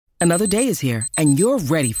Another day is here, and you're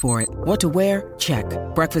ready for it. What to wear? Check.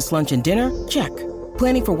 Breakfast, lunch, and dinner? Check.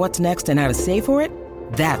 Planning for what's next and how to save for it?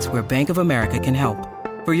 That's where Bank of America can help.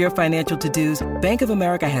 For your financial to-dos, Bank of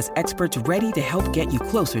America has experts ready to help get you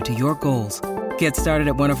closer to your goals. Get started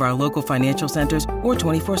at one of our local financial centers or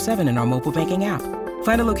 24/7 in our mobile banking app.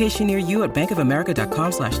 Find a location near you at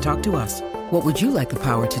bankofamerica.com/talktous. What would you like the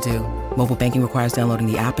power to do? Mobile banking requires downloading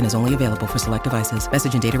the app and is only available for select devices.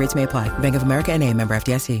 Message and data rates may apply. Bank of America N.A., member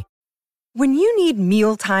FDIC. When you need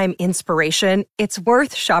mealtime inspiration, it's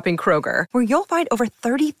worth shopping Kroger, where you'll find over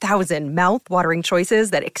 30,000 mouth-watering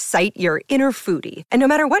choices that excite your inner foodie. And no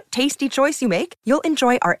matter what tasty choice you make, you'll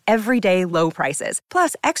enjoy our everyday low prices,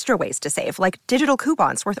 plus extra ways to save, like digital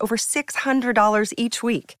coupons worth over $600 each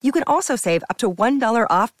week. You can also save up to $1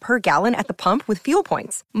 off per gallon at the pump with fuel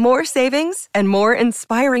points. More savings and more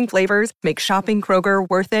inspiring flavors make shopping Kroger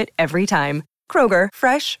worth it every time. Kroger,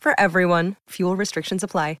 fresh for everyone. Fuel restrictions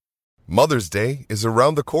apply. Mother's Day is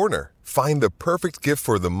around the corner. Find the perfect gift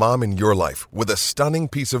for the mom in your life with a stunning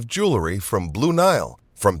piece of jewelry from Blue Nile.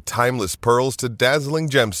 From timeless pearls to dazzling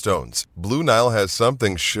gemstones, Blue Nile has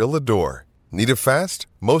something she'll adore. Need it fast?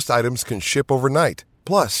 Most items can ship overnight.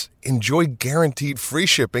 Plus, enjoy guaranteed free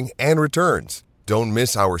shipping and returns. Don't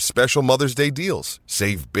miss our special Mother's Day deals.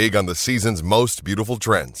 Save big on the season's most beautiful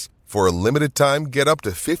trends. For a limited time, get up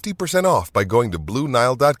to 50% off by going to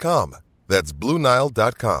BlueNile.com. That's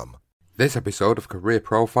BlueNile.com. This episode of Career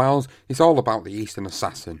Profiles is all about the Eastern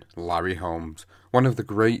Assassin, Larry Holmes, one of the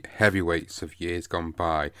great heavyweights of years gone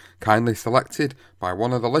by, kindly selected by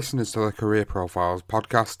one of the listeners to the Career Profiles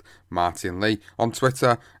podcast, Martin Lee, on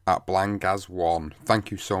Twitter at Blangaz1.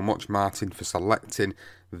 Thank you so much, Martin, for selecting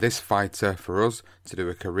this fighter for us to do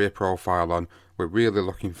a career profile on. We're really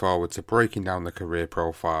looking forward to breaking down the career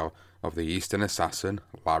profile of the Eastern Assassin,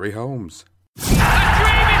 Larry Holmes. The dream is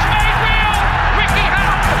made real! Ricky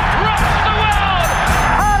Hatton rocks the world!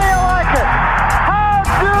 How do you like it?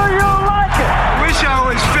 How do you like it? I wish I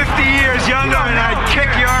was 50 years younger and I'd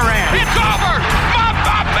kick your ass. It's over!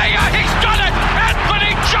 Mamma Mia! He's done it!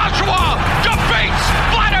 Anthony Joshua defeats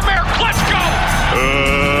Vladimir Klitschko!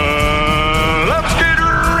 Let's get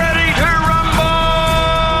ready to rumble!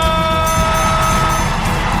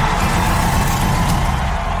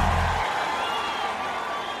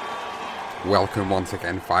 Welcome once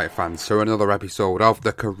again, fight fans, to another episode of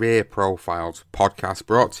the Career Profiles podcast,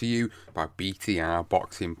 brought to you by BTR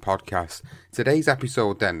Boxing Podcast. Today's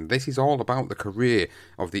episode then, this is all about the career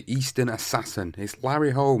of the Eastern Assassin. It's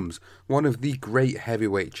Larry Holmes, one of the great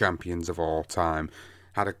heavyweight champions of all time.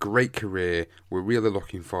 Had a great career. We're really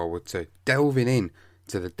looking forward to delving in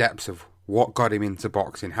to the depths of what got him into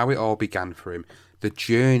boxing, how it all began for him, the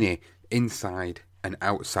journey inside and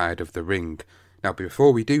outside of the ring. Now,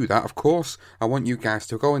 before we do that, of course, I want you guys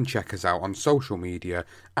to go and check us out on social media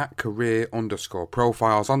at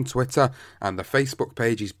career_profiles on Twitter, and the Facebook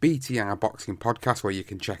page is BTR Boxing Podcast, where you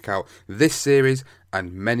can check out this series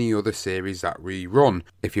and many other series that we run.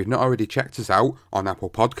 If you've not already checked us out on Apple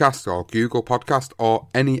Podcasts or Google Podcasts or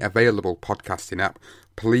any available podcasting app,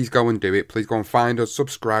 please go and do it. Please go and find us,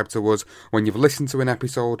 subscribe to us. When you've listened to an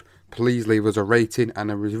episode, please leave us a rating and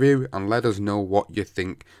a review and let us know what you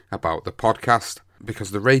think about the podcast,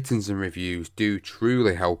 because the ratings and reviews do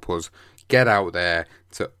truly help us get out there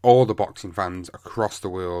to all the boxing fans across the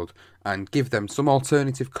world and give them some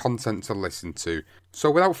alternative content to listen to. So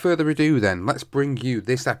without further ado then, let's bring you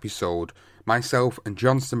this episode. Myself and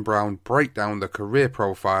Johnston Brown break down the career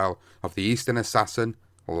profile of the Eastern Assassin,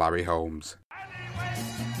 Larry Holmes.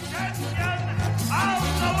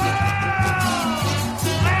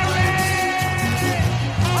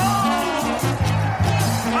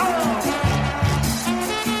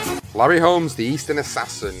 Larry Holmes, the Eastern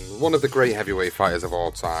Assassin, one of the great heavyweight fighters of all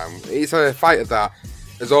time. He's a fighter that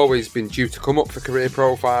has always been due to come up for career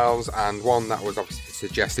profiles, and one that was obviously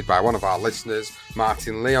suggested by one of our listeners,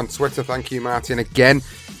 Martin Lee, on Twitter. Thank you, Martin, again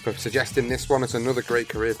for suggesting this one. It's another great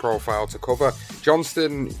career profile to cover.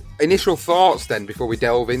 Johnston, initial thoughts then before we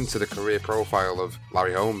delve into the career profile of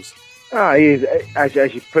Larry Holmes? He's, as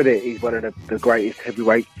you put it, he's one of the greatest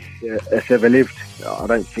heavyweights that's ever lived. I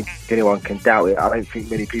don't think anyone can doubt it. I don't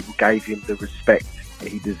think many people gave him the respect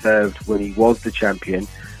he deserved when he was the champion.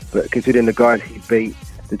 But considering the guys he beat,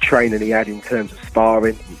 the training he had in terms of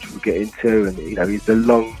sparring, which we'll get into, and he's the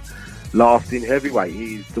long-lasting heavyweight.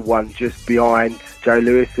 He's the one just behind Joe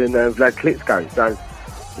Louis and Vlad Klitschko. So,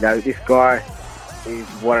 this guy is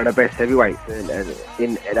one of the best heavyweights and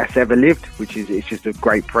that's ever lived, which is it's just a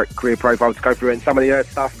great career profile to go through. And some of the other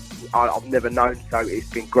stuff I've never known, so it's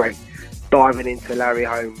been great diving into Larry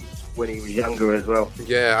Holmes' when he was younger as well.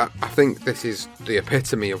 Yeah, I think this is the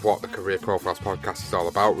epitome of what the Career Profiles podcast is all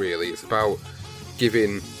about, really. It's about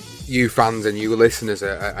giving you fans and you listeners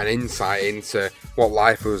an insight into what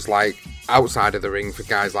life was like outside of the ring for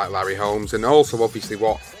guys like Larry Holmes, and also obviously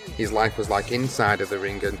what his life was like inside of the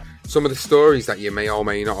ring, and some of the stories that you may or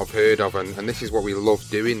may not have heard of. And this is what we love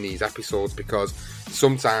doing these episodes, because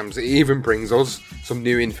sometimes it even brings us some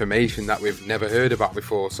new information that we've never heard about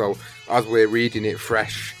before. So as we're reading it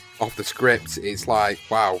fresh off the script, it's like,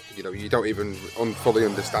 wow, you don't even fully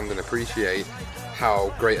understand and appreciate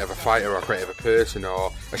how great of a fighter or great of a person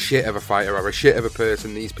or a shit of a fighter or a shit of a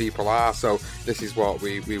person these people are. So this is what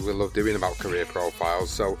we will love doing about Career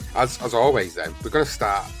Profiles. So as always then, we're going to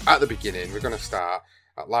start at the beginning. We're going to start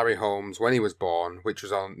at Larry Holmes when he was born, which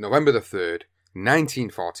was on November the 3rd,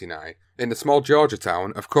 1949, in the small Georgia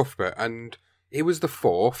town of Cuthbert, and he was the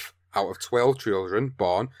fourth out of 12 children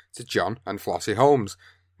born to John and Flossie Holmes.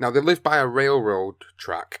 Now, they lived by a railroad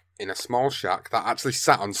track in a small shack that actually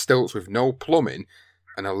sat on stilts with no plumbing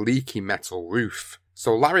and a leaky metal roof.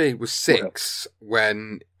 So Larry was 6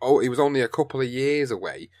 when he was only a couple of years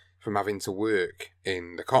away from having to work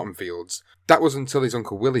in the cotton fields. That was until his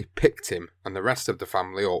Uncle Willie picked him and the rest of the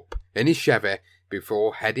family up in his Chevy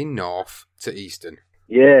before heading north to Easton.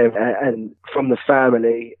 Yeah, and from the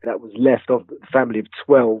family that was left, of the family of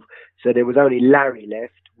 12, so there was only Larry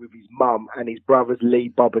left with his mum and his brothers Lee,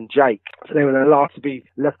 Bob and Jake. So they were the last to be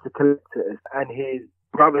left to collect us, and his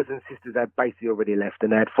brothers and sisters had basically already left,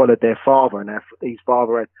 and they had followed their father, and his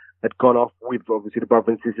father had gone off with obviously the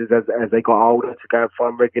brothers and sisters as they got older to go and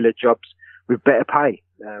find regular jobs with better pay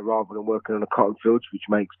rather than working on the cotton fields, which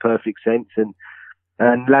makes perfect sense.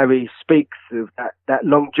 And Larry speaks of that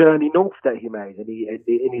long journey north that he made. And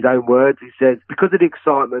in his own words, he says, "Because of the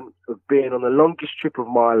excitement of being on the longest trip of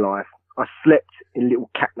my life, I slept in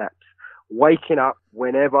little catnaps, waking up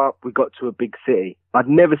whenever we got to a big city. I'd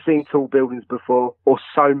never seen tall buildings before or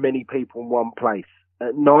so many people in one place.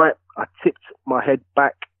 At night, I tipped my head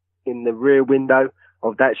back in the rear window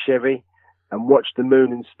of that Chevy and watched the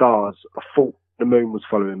moon and stars. I thought the moon was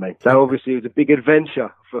following me." So obviously it was a big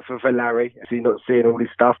adventure for Larry. Actually, not seeing all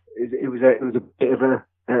this stuff, it was a bit of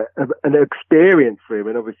an experience for him,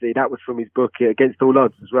 and obviously that was from his book Against All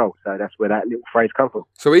Odds as well. So that's where that little phrase comes from.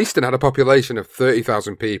 So Easton had a population of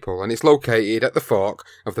 30,000 people, and it's located at the fork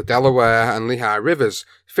of the Delaware and Lehigh Rivers,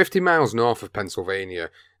 50 miles north of Pennsylvania.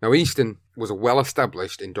 Now, Easton was a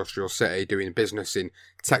well-established industrial city doing business in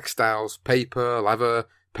textiles, paper, leather,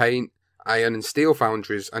 paint, iron and steel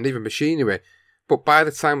foundries, and even machinery. But by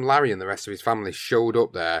the time Larry and the rest of his family showed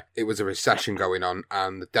up there, it was a recession going on,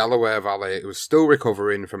 and the Delaware Valley was still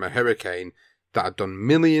recovering from a hurricane that had done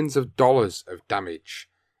millions of dollars of damage.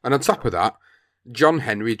 And on top of that, John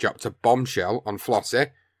Henry dropped a bombshell on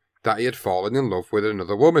Flossie that he had fallen in love with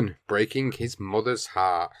another woman, breaking his mother's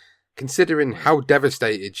heart. Considering how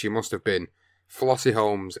devastated she must have been, Flossie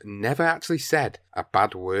Holmes never actually said a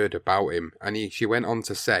bad word about him, and she went on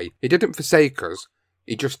to say, "He didn't forsake us,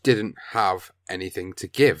 he just didn't have anything to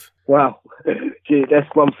give." Wow. Gee, that's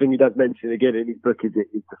one thing he does mention again in his book, is the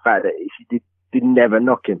fact that she did never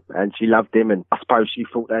knock him, and she loved him, and I suppose she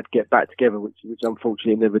thought they'd get back together, which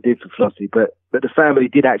unfortunately never did for Flossie. But the family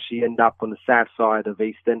did actually end up on the south side of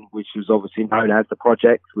Easton, which was obviously known as the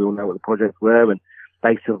Projects. We all know what the Projects were, and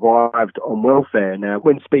they survived on welfare. Now,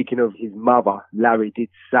 when speaking of his mother, Larry did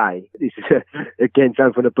say, this is again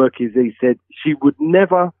something from the book, is he said, "She would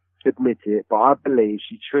never admit it, but I believe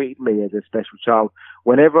she treated me as a special child.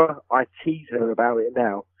 Whenever I tease her about it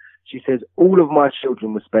now, she says all of my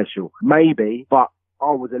children were special. Maybe, but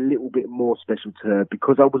I was a little bit more special to her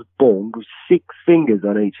because I was born with 6 fingers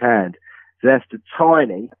on each hand. So that's the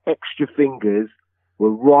tiny extra fingers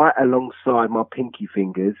were right alongside my pinky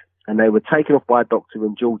fingers, and they were taken off by a doctor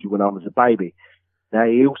in Georgia when I was a baby." Now,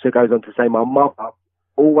 he also goes on to say, "My mother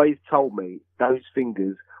always told me those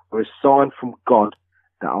fingers were a sign from God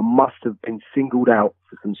that I must have been singled out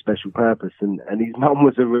for some special purpose." And his mum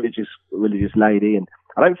was a religious lady, and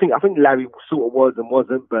I think Larry sort of was and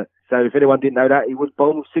wasn't, but so if anyone didn't know that, he was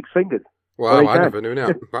born with 6 fingers. Wow, I never knew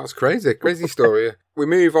that. That's crazy. Crazy story. We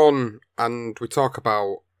move on and we talk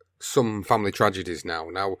about some family tragedies now.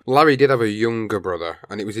 Now, Larry did have a younger brother,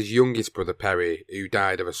 and it was his youngest brother, Perry, who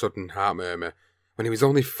died of a sudden heart murmur when he was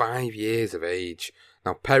only 5 years of age.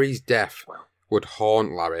 Now, Perry's death would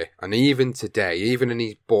haunt Larry, and even today, even in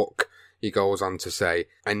his book, he goes on to say,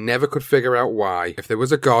 "I never could figure out why, if there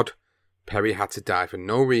was a God, Perry had to die for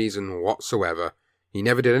no reason whatsoever. He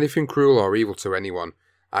never did anything cruel or evil to anyone.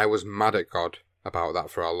 I was mad at God about that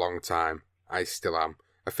for a long time. I still am.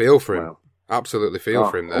 I feel for him. Absolutely feel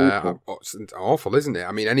for him there. It's awful, isn't it?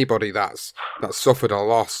 I mean, anybody that's suffered a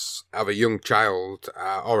loss of a young child,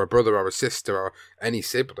 or a brother or a sister or any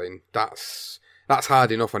sibling, that's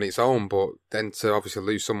hard enough on its own. But then to obviously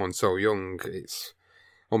lose someone so young, it's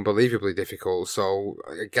unbelievably difficult. So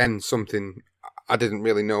again, something I didn't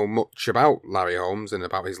really know much about Larry Holmes and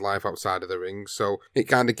about his life outside of the ring. So it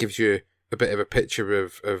kind of gives you a bit of a picture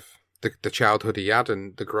of the childhood he had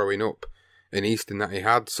and the growing up in Easton that he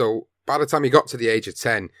had. So by the time he got to the age of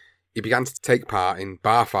 10, he began to take part in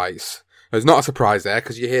bar fights. There's not a surprise there,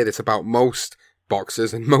 because you hear this about most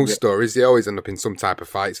boxers and most stories. They always end up in some type of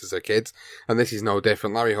fights as a kid, and this is no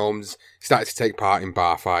different. Larry Holmes started to take part in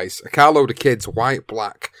bar fights. A carload of kids, white,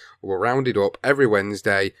 black, were rounded up every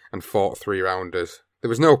Wednesday and fought 3-rounders. There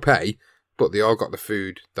was no pay, but they all got the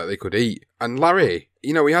food that they could eat. And Larry,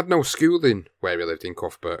 he had no schooling where he lived in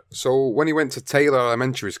Cuthbert, so when he went to Taylor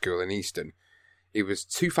Elementary School in Easton, he was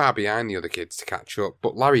too far behind the other kids to catch up.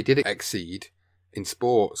 But Larry did exceed in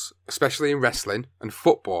sports, especially in wrestling and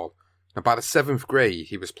football. And by the 7th grade,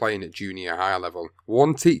 he was playing at junior high level.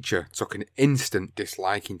 One teacher took an instant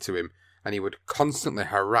disliking to him, and he would constantly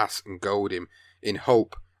harass and goad him in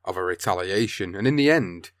hope of a retaliation. And in the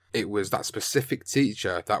end, it was that specific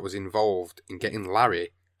teacher that was involved in getting Larry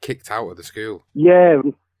kicked out of the school. Yeah,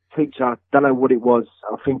 this teacher, I don't know what it was.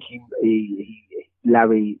 I think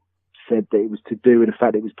Larry said that it was to do with the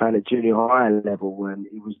fact that he was playing at junior high level and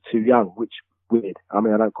he was too young, which weird. I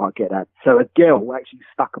mean, I don't quite get that. So a girl actually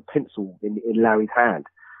stuck a pencil in Larry's hand.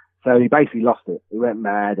 So he basically lost it. He went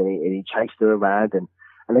mad and he chased her around and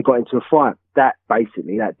they got into a fight. That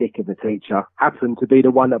dick of a teacher happened to be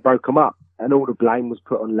the one that broke him up, and all the blame was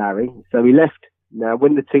put on Larry. So he left. Now,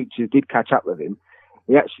 when the teacher did catch up with him,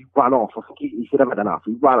 he actually ran off. I think he said, I've had enough.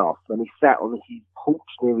 He ran off and he sat on his porch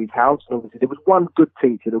near his house. And obviously there was one good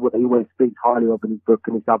teacher that he always speaks highly of in his book,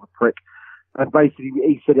 and this other prick. And basically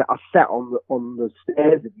he said, I sat on the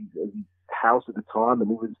stairs of his house at the time, and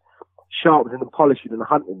he was sharper than a polishing and a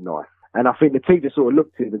hunting knife. And I think the teacher sort of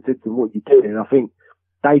looked at him and said to him, what are you doing? And I think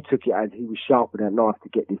they took it as he was sharpening that knife to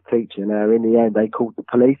get this teacher. Now, in the end, they called the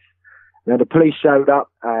police. Now, the police showed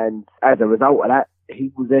up, and as a result of that,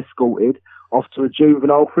 he was escorted off to a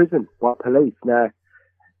juvenile prison by police. Now,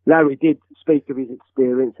 Larry did speak of his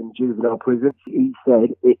experience in juvenile prison. He said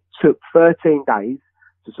it took 13 days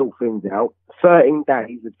to sort things out, 13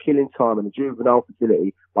 days of killing time in a juvenile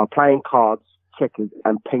facility by playing cards, checkers,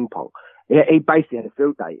 and ping pong. He basically had a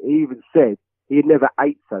field day. He even said he had never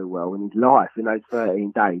ate so well in his life in those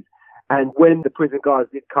 13 days. And when the prison guys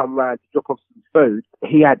did come round to drop off some food,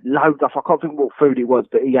 he had loads of, I can't think what food it was,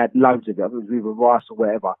 but he had loads of it. It was either rice or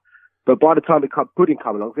whatever. But by the time pudding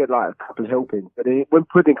came along, he had like a couple of helpings. But then when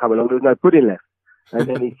pudding came along, there was no pudding left. And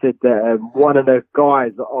then he said that one of the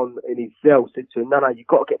guys in his cell said to him, no, you've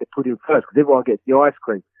got to get the pudding first because everyone gets the ice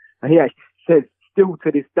cream. And he actually says, still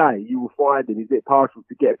to this day, you will find him, he's a bit partial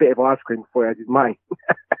to get a bit of ice cream before he has his mate.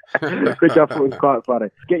 Which I thought was quite funny.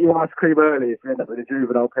 Get your ice cream early if you end up in a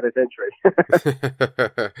juvenile penitentiary.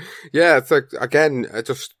 Yeah, it's like, again,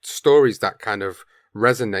 just stories that kind of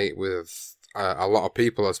resonate with a lot of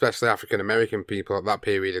people, especially African-American people at that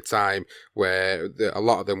period of time, where a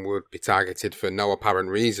lot of them would be targeted for no apparent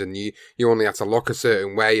reason. You only had to look a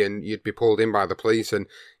certain way and you'd be pulled in by the police, and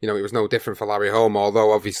it was no different for Larry Holmes,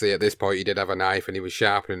 although obviously at this point he did have a knife and he was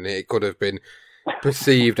sharpening it. It could have been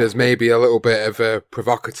perceived as maybe a little bit of a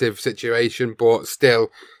provocative situation, but still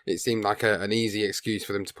it seemed like an easy excuse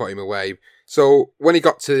for them to put him away. So when he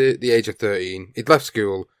got to the age of 13, he'd left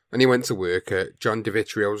school and he went to work at John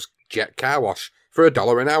DeVitrio's Jet Car Wash for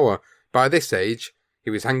 $1 an hour. By this age, he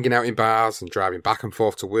was hanging out in bars and driving back and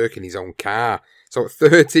forth to work in his own car. So at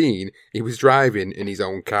 13, he was driving in his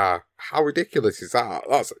own car. How ridiculous is that?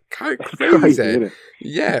 That's kind of crazy. Isn't it?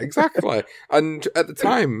 Yeah, exactly. And at the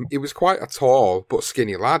time, he was quite a tall but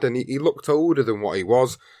skinny lad, and he looked older than what he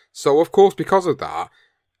was. So, of course, because of that,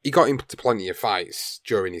 he got into plenty of fights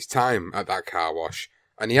during his time at that car wash.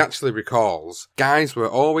 And he actually recalls, guys were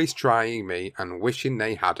always trying me and wishing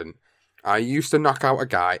they hadn't. I used to knock out a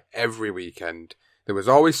guy every weekend. There was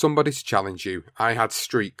always somebody to challenge you. I had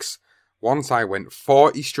streaks. Once I went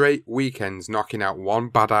 40 straight weekends knocking out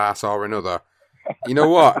one badass or another. You know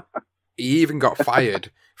what? He even got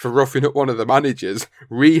fired for roughing up one of the managers,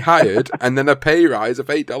 rehired, and then a pay rise of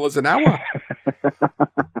 $8 an hour.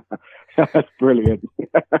 That's brilliant.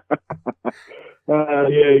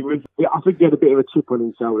 Yeah, he was. I think he had a bit of a chip on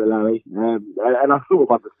his shoulder, Larry, and I sort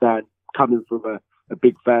of understand coming from a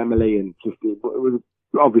big family, and just it was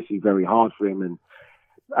obviously very hard for him and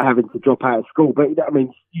having to drop out of school. But I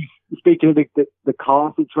mean, speaking of the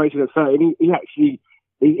car situation at 13, he actually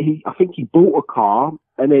I think he bought a car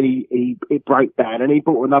and then it broke down and he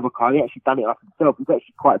bought another car. He actually done it up himself. He's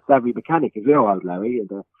actually quite a savvy mechanic as well, old Larry.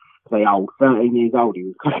 And, say old, 13 years old, he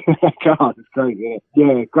was cracking that car. It's crazy.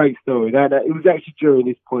 Yeah, great story. It was actually during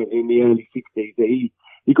this point in the early 60s that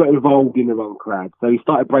he got involved in the wrong crowd. So he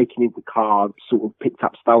started breaking into cars, sort of picked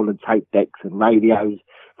up stolen tape decks and radios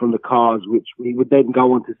from the cars, which he would then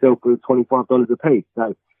go on to sell for $25 a piece.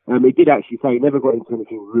 So he did actually say he never got into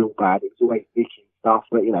anything real bad. It was always nicking stuff,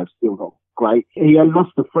 but, still not great. He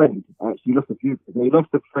lost a friend, actually. He lost a few. He lost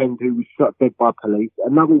a friend who was shot dead by police.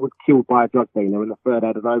 Another was killed by a drug dealer, and the third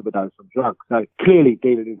had an overdose on drugs. So clearly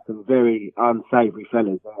dealing with some very unsavoury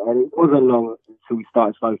fellas. And it wasn't long until he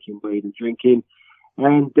started smoking weed and drinking.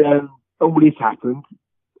 And all this happened,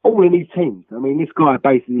 all in his teens. I mean, this guy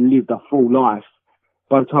basically lived a full life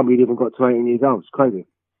by the time he'd even got to 18 years old. It's crazy.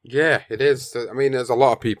 Yeah, it is. I mean, there's a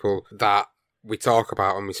lot of people that we talk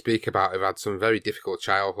about and we speak about who've had some very difficult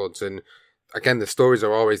childhoods. And again, the stories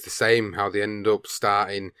are always the same, how they end up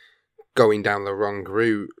going down the wrong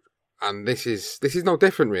route. And this is no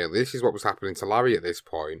different, really. This is what was happening to Larry at this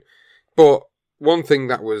point. But one thing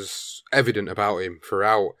that was evident about him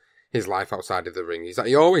throughout his life outside of the ring is that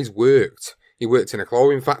he always worked. He worked in a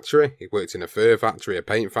clothing factory, he worked in a fur factory, a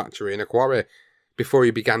paint factory, and a quarry, before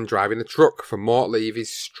he began driving a truck for Mort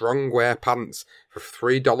Levy's strong wear pants for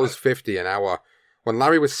 $3.50 an hour. When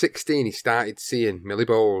Larry was 16, he started seeing Millie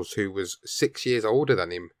Bowles, who was 6 years older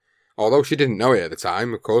than him. Although she didn't know it at the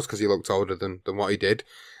time, of course, because he looked older than what he did.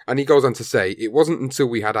 And he goes on to say, it wasn't until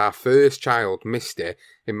we had our first child, Misty,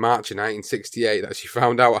 in March of 1968 that she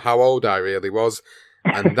found out how old I really was.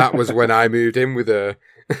 And that was when I moved in with her.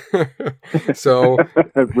 So,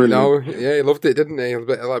 he loved it, didn't he? A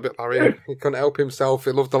bit Larry. He couldn't help himself.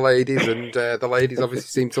 He loved the ladies, and the ladies obviously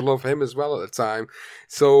seemed to love him as well at the time.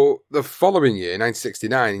 So, the following year,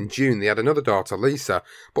 1969, in June, they had another daughter, Lisa,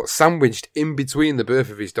 but sandwiched in between the birth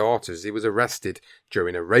of his daughters, he was arrested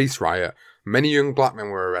during a race riot. Many young black men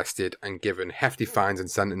were arrested and given hefty fines and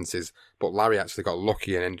sentences, but Larry actually got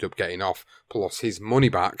lucky and ended up getting off, plus his money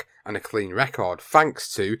back and a clean record,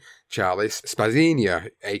 thanks to Charlie Spazzini,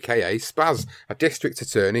 aka Spaz, a district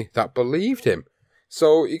attorney that believed him.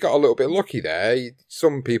 So he got a little bit lucky there.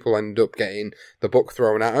 Some people end up getting the book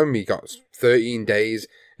thrown at him. He got 13 days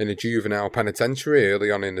in a juvenile penitentiary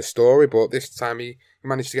early on in the story, but this time he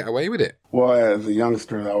managed to get away with it. Well, as a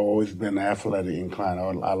youngster, I've always been athletic inclined.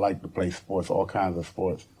 I like to play sports, all kinds of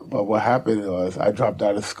sports. But what happened was I dropped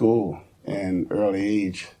out of school in early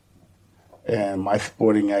age, and my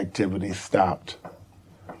sporting activities stopped.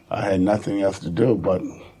 I had nothing else to do but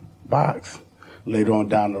box. Later on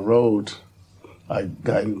down the road, I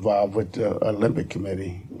got involved with the Olympic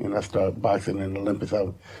Committee, and I started boxing in the Olympics.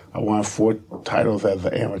 I won 4 titles as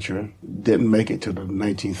an amateur, didn't make it to the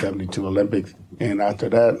 1972 Olympics, and after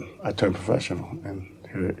that, I turned professional, and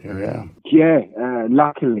here I am. Yeah,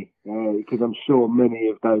 luckily, because I'm sure many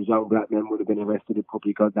of those young black men would have been arrested and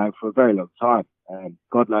probably gone down for a very long time.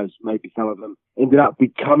 God knows, maybe some of them ended up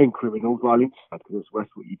becoming criminals while inside, because that's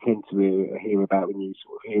what you tend to hear about when you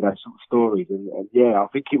sort of hear those sort of stories. And yeah, I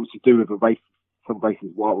think it was to do with some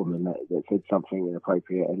racist white woman that said something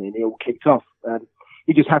inappropriate, and then it all kicked off. And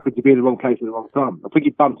he just happened to be in the wrong place at the wrong time. I think he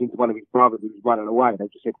bumped into one of his brothers who was running away. They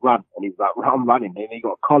just said, run. And he was like, I'm running. And he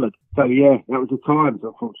got collared. So, yeah, that was the times,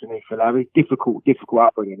 unfortunately, for Larry. Difficult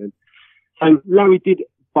upbringing. And so Larry did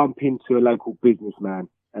bump into a local businessman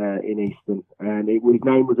in Easton, and his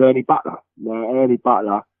name was Ernie Butler. Now, Ernie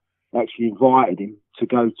Butler actually invited him to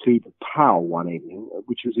go to the Powell one evening,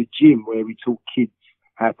 which was a gym where he taught kids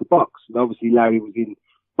how to box. And obviously, Larry was in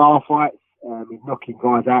bar fights. He's knocking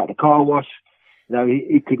guys out of the car wash. You know,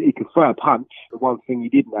 he could throw a punch. The one thing he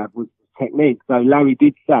didn't have was technique. So Larry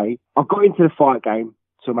did say, I got into the fight game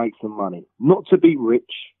to make some money. Not to be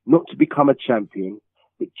rich, not to become a champion,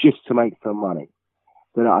 but just to make some money.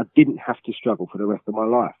 So that I didn't have to struggle for the rest of my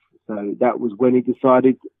life. So that was when he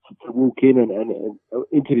decided to walk in and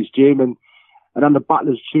into this gym. And under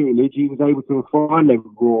Butler's tutelage, he was able to refine their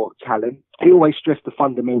raw talent. He always stressed the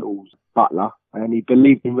fundamentals, Butler, and he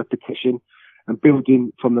believed in repetition and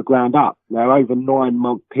building from the ground up. Now, over a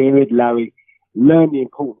 9-month period, Larry learned the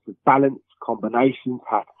importance of balance, combinations,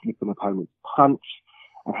 how to slip an opponent's punch,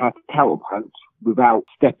 and how to counter punch without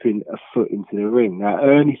stepping a foot into the ring. Now,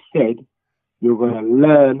 Ernie said, you're going to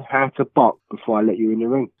learn how to box before I let you in the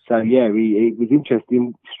ring. So, yeah, it was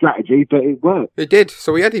interesting strategy, but it worked. It did.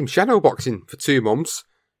 So we had him shadow boxing for 2 months,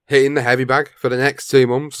 hitting the heavy bag for the next 2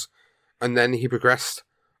 months, and then he progressed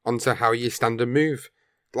onto how you stand and move.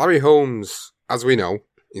 Larry Holmes, as we know,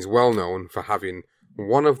 is well known for having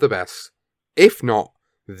one of the best, if not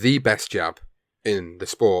the best jab in the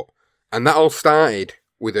sport. And that all started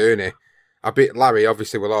with Ernie. Larry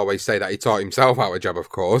obviously will always say that he taught himself how to jab, of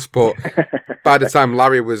course, but by the time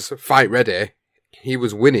Larry was fight ready, he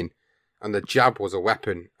was winning, and the jab was a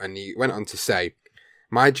weapon. And he went on to say,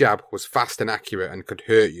 "My jab was fast and accurate and could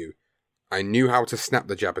hurt you. I knew how to snap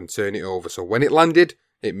the jab and turn it over, so when it landed,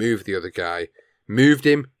 it moved the other guy, moved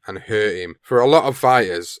him and hurt him." For a lot of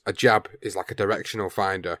fighters, a jab is like a directional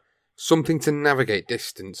finder, something to navigate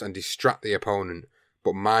distance and distract the opponent,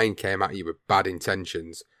 but mine came at you with bad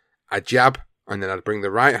intentions. I'd jab, and then I'd bring the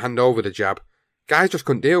right hand over the jab. Guys just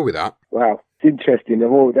couldn't deal with that. Wow, it's interesting.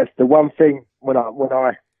 That's the one thing when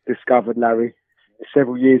I discovered Larry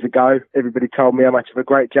several years ago. Everybody told me how much of a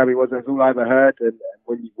great jab he was. That's all I ever heard. And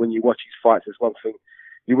when you watch his fights, there's one thing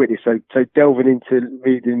you witness. So delving into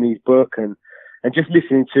reading his book and just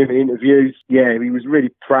listening to him in interviews, yeah, he was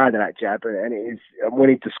really proud of that jab. And it is, and when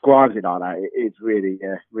he describes it like that, it's really,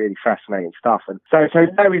 really fascinating stuff. And so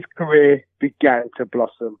Larry's career began to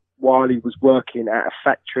blossom while he was working at a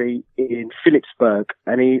factory in Phillipsburg,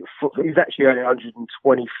 and he was actually earning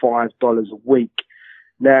 $125 a week.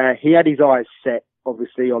 Now, he had his eyes set,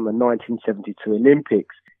 obviously, on the 1972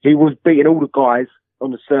 Olympics. He was beating all the guys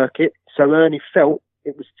on the circuit, so Ernie felt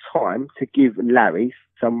it was time to give Larry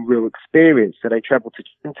some real experience. So they travelled to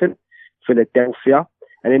Trenton, Philadelphia,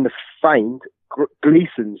 and in the famed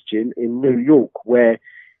Gleason's gym in New York, where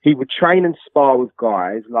he would train and spar with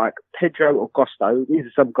guys like Pedro Augusto. These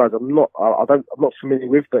are some guys I'm not familiar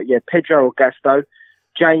with, but yeah, Pedro Augusto,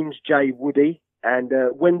 James J. Woody, and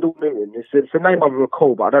Wendell Newton. It's a name I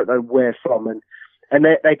recall, but I don't know where from. And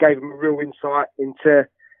they gave him a real insight into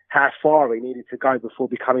how far he needed to go before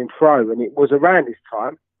becoming pro. And it was around this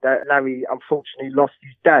time that Larry unfortunately lost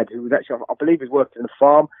his dad, who was actually, I believe, he was working on a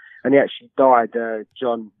farm, and he actually died,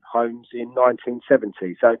 John Holmes, in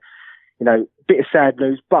 1970. So, you know, bit of sad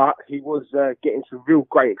news, but he was getting some real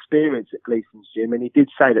great experience at Gleason's gym, and he did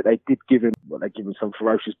say that they gave him some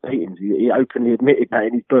ferocious beatings. He openly admitted that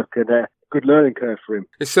in his book, and a good learning curve for him.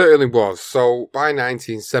 It certainly was. So by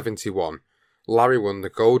 1971, Larry won the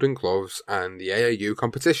Golden Gloves and the AAU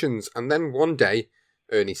competitions, and then one day,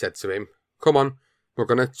 Ernie said to him, "Come on, we're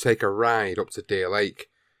going to take a ride up to Deer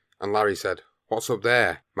Lake." And Larry said, "What's up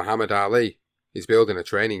there?" "Muhammad Ali. He's building a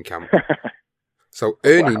training camp." So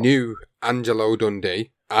Ernie knew Angelo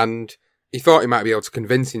Dundee, and he thought he might be able to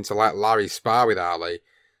convince him to let Larry spar with Ali.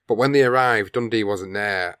 But when they arrived, Dundee wasn't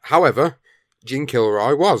there. However, Gene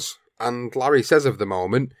Kilroy was, and Larry says of the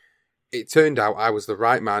moment, "It turned out I was the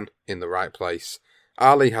right man in the right place."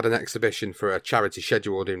 Ali had an exhibition for a charity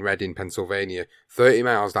scheduled in Reading, Pennsylvania, 30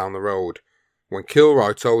 miles down the road. When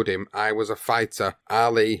Kilroy told him I was a fighter,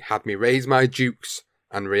 Ali had me raise my dukes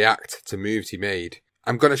and react to moves he made.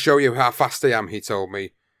 "I'm going to show you how fast I am," he told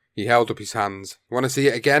me. He held up his hands. "You want to see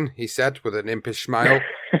it again?" he said with an impish smile.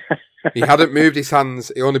 He hadn't moved his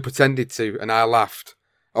hands, he only pretended to, and I laughed.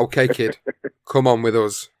 "Okay, kid, come on with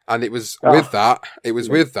us." And it was with that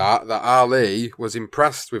Ali was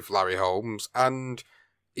impressed with Larry Holmes, and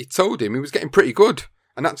he told him he was getting pretty good,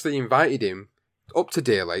 and actually invited him up to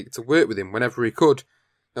Deer Lake to work with him whenever he could.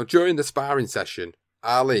 Now, during the sparring session,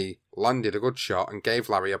 Ali landed a good shot and gave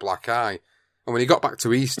Larry a black eye. And when he got back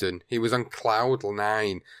to Easton, he was on cloud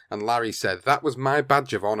 9, and Larry said, "That was my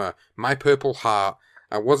badge of honour, my Purple Heart.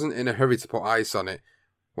 I wasn't in a hurry to put ice on it.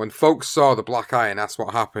 When folks saw the black eye and asked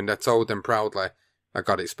what happened, I told them proudly, I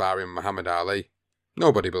got it sparring Muhammad Ali."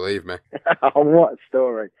 Nobody believed me. What a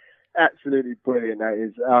story. Absolutely brilliant, that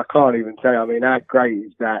is. I can't even tell you. I mean, how great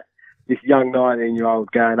is that? This young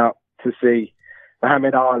 19-year-old going up to see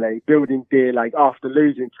Muhammad Ali building Deer Lake after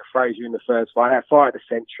losing to Frazier in the first fight, that fight of the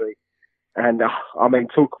century. And, I mean,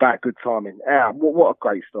 talk about good timing. What a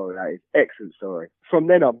great story that is. Excellent story. From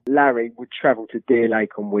then on, Larry would travel to Deer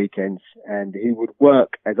Lake on weekends, and he would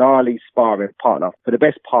work as Ali's sparring partner for the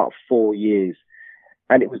best part of 4 years.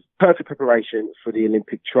 And it was perfect preparation for the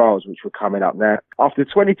Olympic trials, which were coming up now. After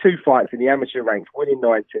 22 fights in the amateur ranks, winning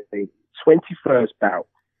 19, the 21st bout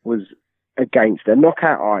was against a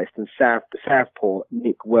knockout artist and Southpaw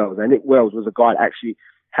Nick Wells. And Nick Wells was a guy that actually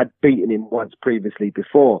had beaten him once previously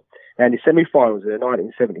before. And the semi-finals of the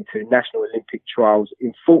 1972 National Olympic Trials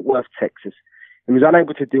in Fort Worth, Texas, he was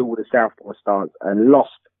unable to deal with the Southpaw stance and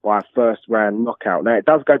lost by a first-round knockout. Now, it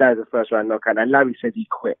does go down as a first-round knockout, and Larry said he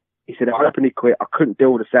quit. He said, "I openly quit. I couldn't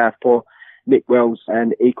deal with the Southpaw, Nick Wells,"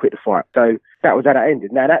 and he quit the fight. So that was how that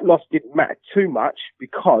ended. Now, that loss didn't matter too much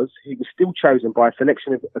because he was still chosen by a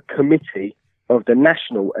selection of a committee of the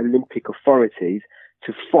National Olympic Authorities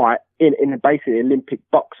to fight in basically Olympic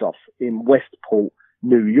box-off in Westport,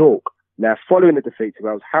 New York. Now, following the defeat to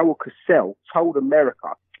Wells, Harold Cassell told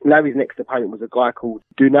America Larry's next opponent was a guy called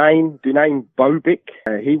Duane Bobic.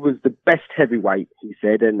 He was the best heavyweight, he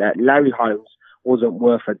said, and that Larry Holmes wasn't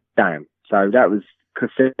worth a damn. So that was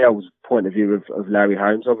Cassell's point of view of Larry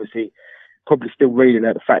Holmes. Obviously, probably still reeling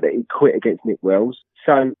at the fact that he quit against Nick Wells.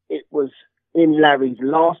 So it was in Larry's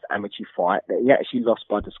last amateur fight that he actually lost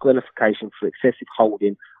by disqualification for excessive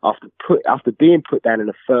holding after being put down in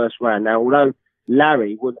the first round. Now, although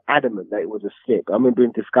Larry was adamant that it was a slip, I remember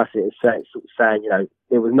him discussing it and saying,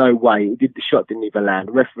 there was no way. The shot didn't even land.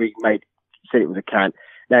 The referee said it was a count.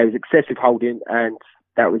 Now, it was excessive holding, and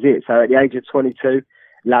that was it. So at the age of 22,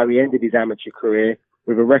 Larry ended his amateur career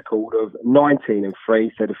with a record of 19-3.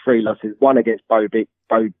 So the 3 losses, 1 against Bobic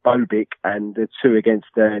and 2 against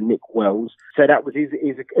Nick Wells. So that was his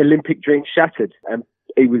Olympic dream shattered, and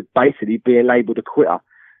he was basically being labelled a quitter.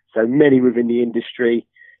 So many within the industry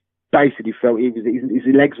basically felt his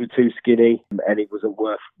legs were too skinny and he wasn't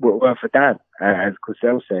worth a damn, as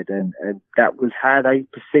Cassell said. And that was how they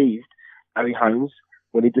perceived Larry Holmes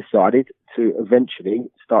when he decided to eventually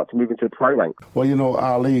start to move into the pro rank. Well,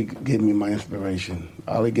 Ali gave me my inspiration.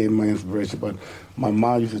 But my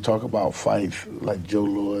mom used to talk about fights like Joe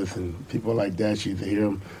Louis and people like that. She used to hear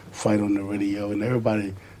him fight on the radio, and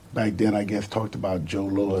everybody back then, I guess, talked about Joe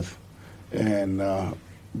Louis. And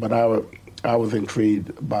but I was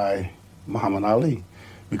intrigued by Muhammad Ali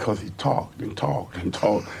because he talked,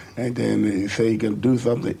 and then he said he could do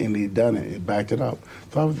something, and he done it. He backed it up.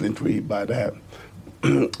 So I was intrigued by that.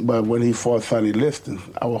 But when he fought Sonny Liston,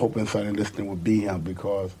 I was hoping Sonny Liston would beat him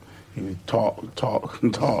because he would talk.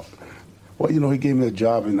 Well, he gave me a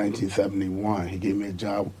job in 1971. He gave me a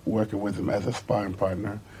job working with him as a sparring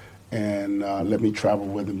partner and let me travel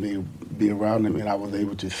with him, be around him, and I was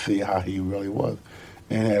able to see how he really was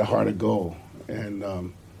and had a heart of gold. And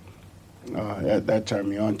that turned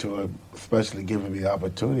me on to it, especially giving me the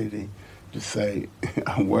opportunity to say,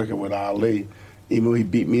 I'm working with Ali. Even though he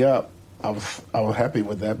beat me up, I was happy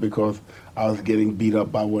with that because I was getting beat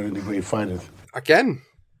up by one of the great fighters. Again,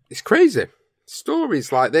 it's crazy.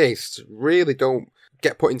 Stories like this really don't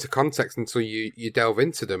get put into context until you delve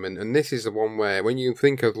into them. And this is the one where, when you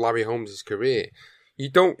think of Larry Holmes' career, you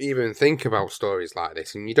don't even think about stories like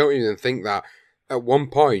this. And you don't even think that at one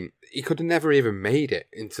point, he could have never even made it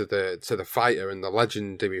into the fighter and the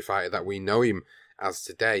legendary fighter that we know him as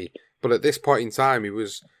today. But at this point in time, he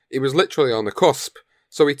was literally on the cusp.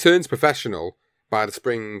 So he turns professional by the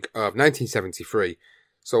spring of 1973.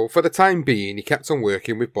 So for the time being, he kept on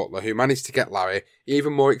working with Butler, who managed to get Larry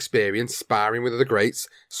even more experience sparring with other greats,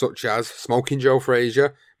 such as Smoking Joe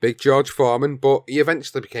Frazier, Big George Foreman, but he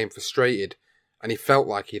eventually became frustrated, and he felt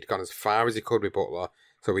like he'd gone as far as he could with Butler,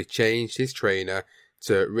 so he changed his trainer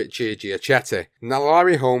to Richie Giachetti. Now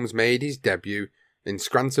Larry Holmes made his debut in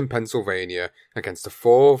Scranton, Pennsylvania, against a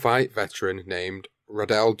 4-fight veteran named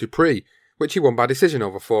Rodell Dupree, which he won by decision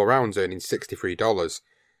over 4 rounds, earning $63.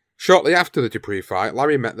 Shortly after the Dupree fight,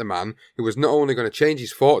 Larry met the man who was not only going to change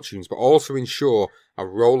his fortunes, but also ensure a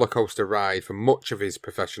roller coaster ride for much of his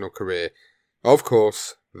professional career. Of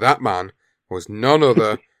course, that man was none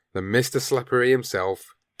other than Mr. Slippery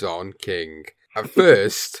himself, Don King. At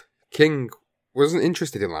first, King wasn't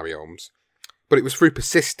interested in Larry Holmes, but it was through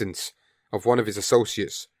persistence of one of his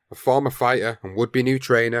associates, a former fighter and would-be new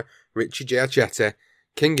trainer, Richie Giachetti.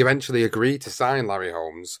 King eventually agreed to sign Larry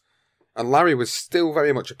Holmes, and Larry was still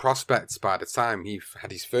very much a prospect by the time he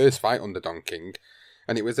had his first fight under Don King,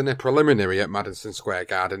 and it was in a preliminary at Madison Square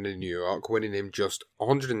Garden in New York, winning him just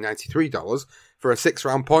 $193 for a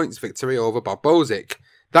 6-round points victory over Bob Bozic.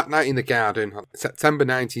 That night in the Garden, September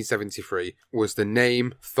 1973, was the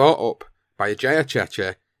name thought up by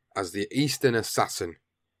Giachetti as the Eastern Assassin,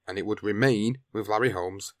 and it would remain with Larry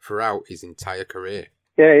Holmes throughout his entire career.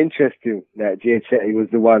 Yeah, interesting that Giachetti was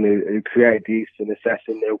the one who created the Eastern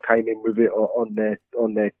Assassin. They all came in with it on their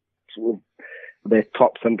sort of their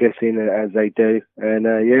tops, I'm guessing, as they do. And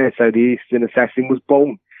so the Eastern Assassin was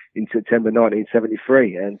born in September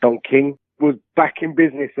 1973, and Don King was back in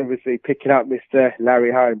business, obviously picking up Mr.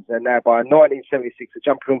 Larry Holmes. And now by 1976, we're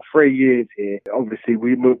jumping on 3 years here. Obviously,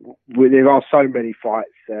 there are so many fights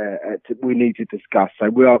we need to discuss, so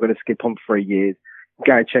we are going to skip on 3 years.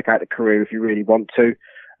 Go and check out the career if you really want to.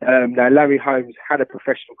 Now, Larry Holmes had a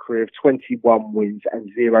professional career of 21 wins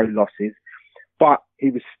and 0 losses, but he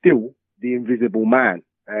was still the Invisible Man.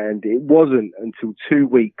 And it wasn't until 2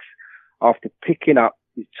 weeks after picking up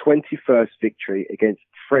his 21st victory against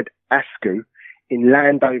Fred Askew in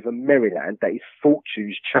Landover, Maryland, that his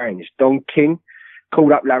fortunes changed. Don King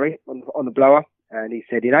called up Larry on the blower, and he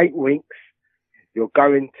said, in 8 weeks, you're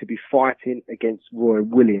going to be fighting against Roy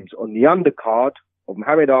Williams on the undercard of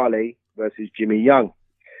Muhammad Ali versus Jimmy Young.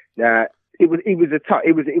 Now,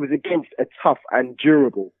 against a tough and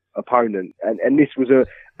durable opponent, and this was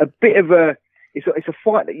a bit of it's a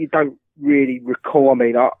fight that you don't really recall. I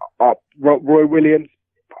mean, Roy Williams,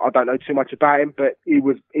 I don't know too much about him, but he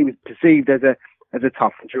was perceived as a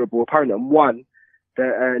tough and durable opponent, and one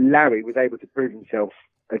that Larry was able to prove himself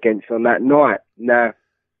against on that night. Now,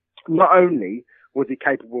 not only was he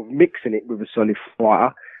capable of mixing it with a solid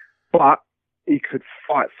fighter, but he could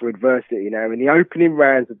fight for adversity. Now, in the opening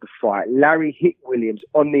rounds of the fight, Larry hit Williams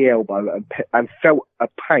on the elbow and felt a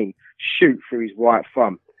pain shoot through his right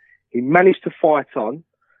thumb. He managed to fight on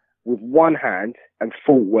with one hand and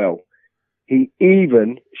fought well. He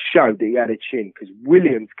even showed that he had a chin, because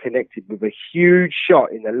Williams connected with a huge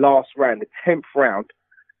shot in the last round, the 10th round,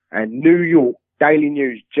 and New York Daily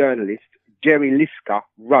News journalist Jerry Liska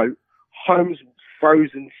wrote, "Holmes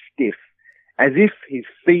frozen stiff, as if his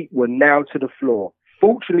feet were nailed to the floor.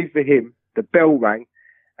 Fortunately for him, the bell rang,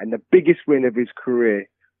 and the biggest win of his career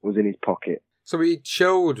was in his pocket." So he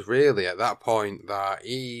showed, really, at that point, that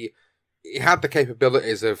he had the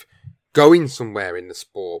capabilities of going somewhere in the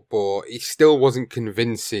sport, but he still wasn't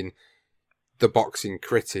convincing the boxing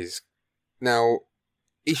critics. Now,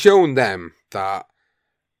 he's shown them that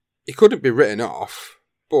he couldn't be written off,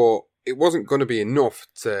 but it wasn't going to be enough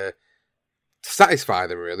to satisfy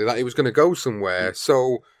them, really, that he was going to go somewhere.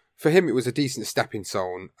 So for him, it was a decent stepping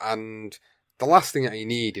stone, and the last thing that he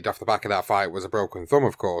needed off the back of that fight was a broken thumb,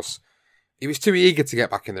 of course. He was too eager to get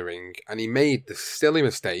back in the ring, and he made the silly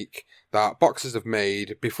mistake that boxers have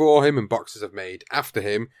made before him and boxers have made after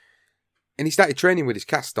him, and he started training with his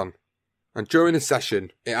cast on. And during the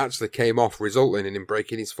session, it actually came off, resulting in him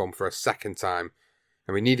breaking his thumb for a second time,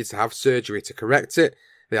 and we needed to have surgery to correct it.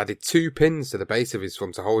 They added 2 pins to the base of his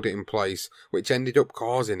thumb to hold it in place, which ended up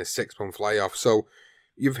causing a 6-month layoff. So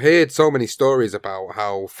you've heard so many stories about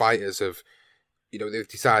how fighters have, they've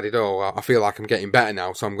decided, I feel like I'm getting better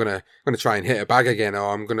now, so I'm gonna try and hit a bag again,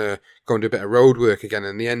 or I'm gonna go and do a bit of road work again,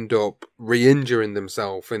 and they end up re-injuring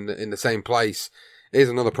themselves in the same place. Here's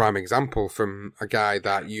another prime example from a guy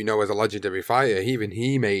that as a legendary fighter. Even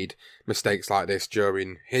he made mistakes like this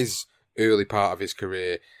during his early part of his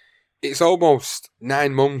career. It's almost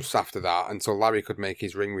 9 months after that until Larry could make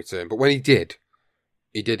his ring return, but when he did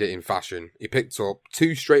it in fashion. He picked up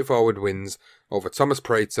 2 straightforward wins over Thomas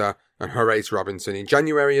Prater and Horace Robinson in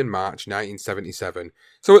January and March 1977.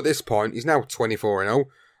 So at this point, he's now 24-0,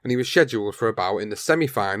 and he was scheduled for a bout in the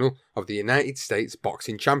semi-final of the United States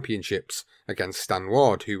Boxing Championships against Stan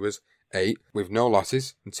Ward, who was 8 with no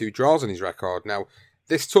losses and 2 draws on his record. Now,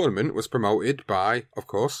 this tournament was promoted by, of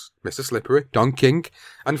course, Mr. Slippery, Don King,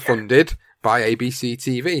 and funded by ABC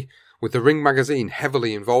TV, with the Ring magazine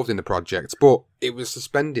heavily involved in the project, but it was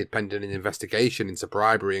suspended pending an investigation into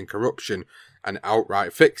bribery and corruption and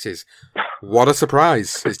outright fixes. What a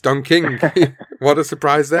surprise. It's Don King. What a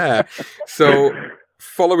surprise there. So,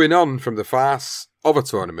 following on from the farce of a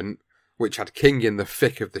tournament, which had King in the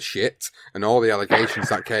thick of the shit and all the allegations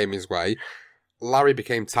that came his way, Larry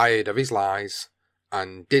became tired of his lies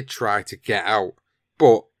and did try to get out,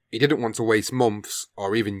 but he didn't want to waste months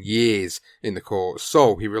or even years in the courts,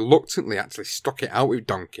 so he reluctantly actually stuck it out with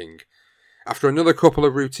Don King. After another couple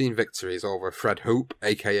of routine victories over Fred Hoop,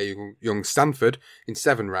 aka Young Stanford, in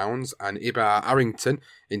 7 rounds, and Ibar Arrington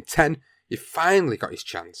in 10, he finally got his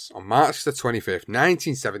chance on March the 25th,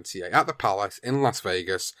 1978, at the Palace in Las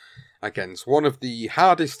Vegas, against one of the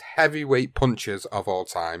hardest heavyweight punchers of all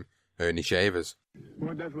time, Ernie Shavers.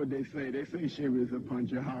 Well, that's what they say. They say Shavers is a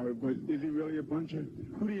puncher, Howard, but is he really a puncher?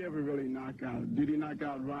 Who did he ever really knock out? Did he knock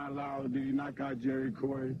out Ron Lowell? Did he knock out Jerry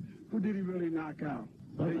Corey? Who did he really knock out?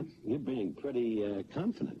 Well, you're being pretty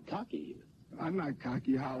confident, cocky. I'm not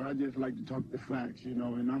cocky, Howard. I just like to talk the facts, and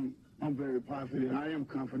I'm very positive. I am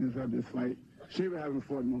confident of this fight. Shaver haven't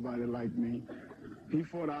fought nobody like me. He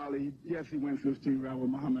fought Ali. Yes, he went 15 rounds with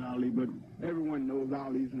Muhammad Ali, but everyone knows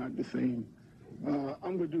Ali's not the same.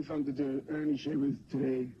 I'm going to do something to Ernie Shavers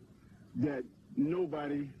today that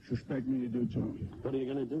nobody suspect me to do to him. What are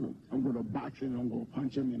you going to do? I'm going to box him, I'm going to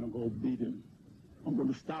punch him, and I'm going to beat him. I'm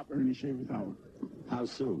going to stop Ernie Shavers out. How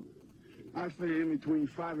soon? I say in between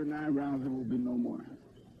 5 and 9 rounds, there will be no more.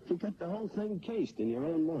 You got the whole thing cased in your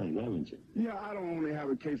own mind, haven't you? Yeah, I don't only have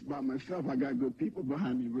a case by myself. I got good people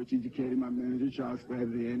behind me. Rich Educated, my manager, Charles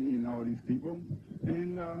Spaziani, and all these people.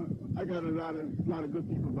 And I got a lot of good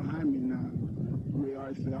people behind me now. Ray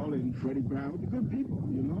Arcel and Freddie Brown, the good people,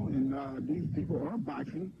 and these people are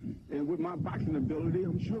boxing. And with my boxing ability,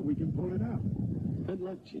 I'm sure we can pull it out. Good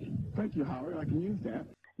luck to you. Thank you, Howard. I can use that.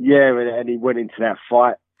 Yeah, and he went into that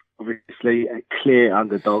fight, obviously, a clear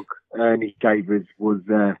underdog. Ernie Shavers was,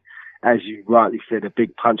 as you rightly said, a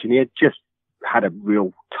big punch, and he had just had a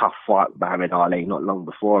real tough fight with Muhammad Ali not long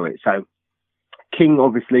before it. So King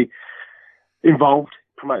obviously involved,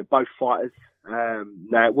 promoted both fighters.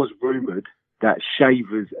 Now it was rumoured that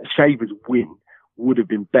Shaver's win would have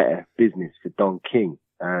been better business for Don King.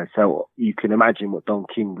 So you can imagine what Don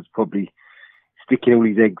King was probably sticking all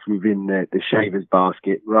his eggs within the Shaver's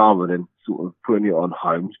basket rather than sort of putting it on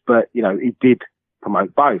Holmes. But, you know, he did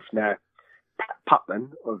promote both. Now, Pat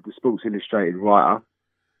Putman, of the Sports Illustrated writer,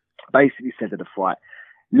 basically said of the fight,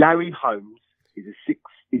 Larry Holmes is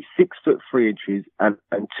 6'3" and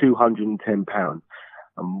 210 pounds.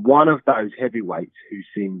 And one of those heavyweights who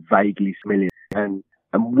seemed vaguely familiar. And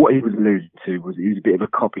what he was alluding to was he was a bit of a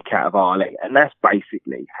copycat of Ali. And that's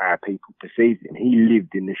basically how people perceived him. He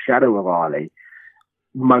lived in the shadow of Ali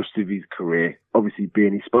most of his career, obviously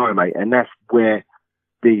being his sparring mate. And that's where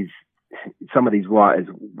some of these writers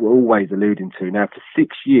were always alluding to. Now, for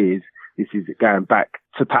 6 years, this is going back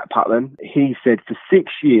to Pat Putman, he said for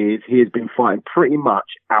 6 years he has been fighting pretty much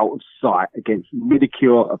out of sight against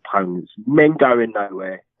mediocre opponents, men going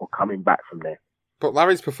nowhere or coming back from there. But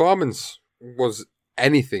Larry's performance was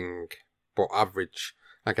anything but average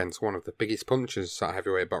against one of the biggest punchers that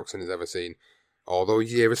heavyweight boxing has ever seen. All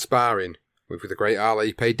those years of sparring with the great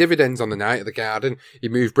Ali paid dividends on the night at the Garden. He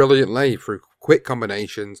moved brilliantly through quick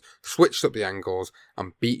combinations, switched up the angles,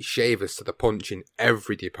 and beat Shavers to the punch in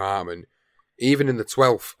every department. Even in the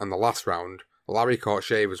 12th and the last round, Larry caught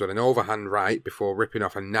Shavers with an overhand right before ripping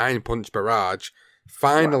off a 9-punch barrage.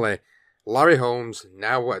 Finally, Larry Holmes,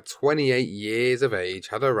 now at 28 years of age,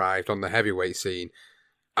 had arrived on the heavyweight scene,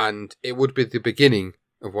 and it would be the beginning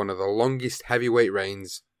of one of the longest heavyweight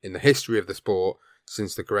reigns in the history of the sport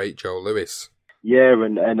since the great Joe Louis. Yeah,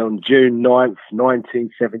 and on June 9th,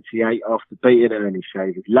 1978, after beating Ernie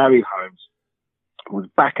Shavers, Larry Holmes was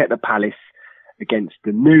back at the Palace against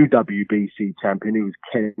the new WBC champion, who was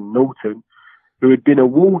Ken Norton, who had been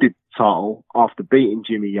awarded the title after beating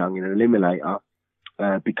Jimmy Young in an eliminator,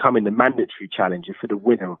 becoming the mandatory challenger for the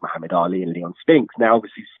winner of Muhammad Ali and Leon Spinks. Now,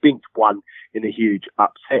 obviously, Spinks won in a huge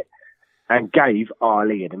upset and gave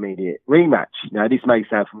Ali an immediate rematch. Now, this may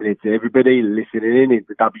sound familiar to everybody listening in.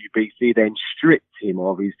 The WBC then stripped him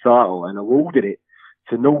of his title and awarded it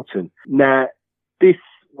to Norton. Now, this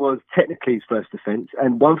was technically his first defence,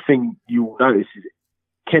 and one thing you'll notice is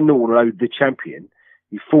Ken Norton, although the champion,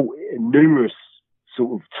 he fought in numerous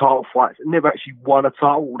sort of title fights and never actually won a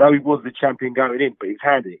title, although he was the champion going in, but he was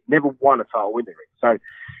handed it. Never won a title in the ring. So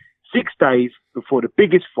 6 days before the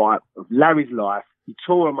biggest fight of Larry's life, he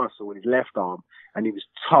tore a muscle in his left arm and he was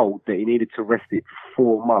told that he needed to rest it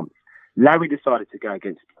for 4 months. Larry decided to go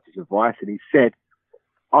against his advice and he said,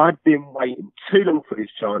 I'd been waiting too long for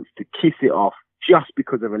this chance to kiss it off just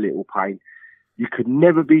because of a little pain. You could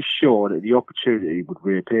never be sure that the opportunity would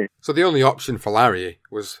reappear. So the only option for Larry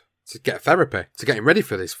was to get therapy, to get him ready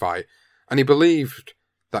for this fight. And he believed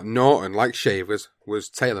that Norton, like Shavers, was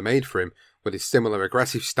tailor-made for him with his similar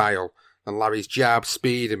aggressive style, and Larry's jab,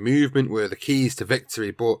 speed and movement were the keys to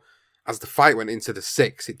victory. But as the fight went into the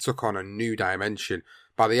 6th, it took on a new dimension.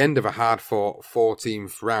 By the end of a hard-fought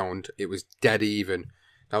 14th round, it was dead even.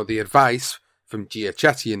 Now, the advice from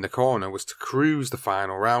Giachetti in the corner was to cruise the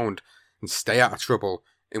final round and stay out of trouble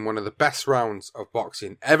in one of the best rounds of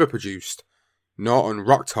boxing ever produced. Norton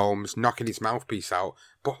rocked Holmes, knocking his mouthpiece out,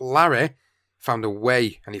 but Larry found a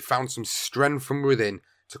way, and he found some strength from within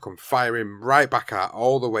to come firing right back at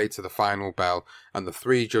all the way to the final bell, and the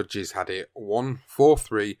 3 judges had it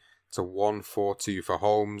 1-4-3 to 1-4-2 for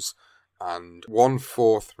Holmes, and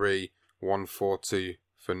 1-4-3, 1-4-2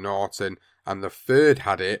 for Norton, and the third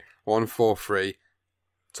had it 1-4-3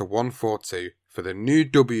 to 1-4-2 for the new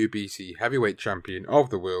WBC heavyweight champion of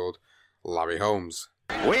the world, Larry Holmes.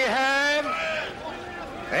 We have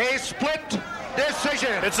a split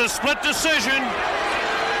decision. It's a split decision.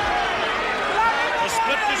 A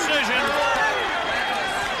split decision.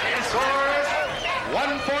 Scores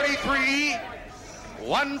 143,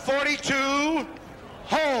 142,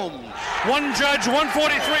 Holmes. One judge,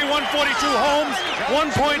 143, 142, Holmes.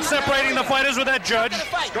 1 point separating the fighters with that judge.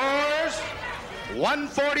 Scores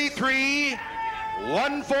 143,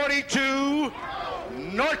 142,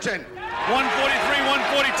 Norton. 143,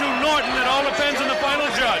 142, Norton. It all depends on the final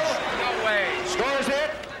judge. Scores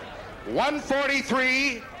it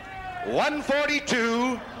 143,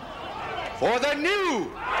 142 for the new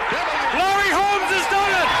Larry Holmes has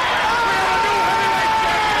done it! We have a new heavyweight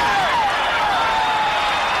champion!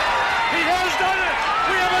 He has done it!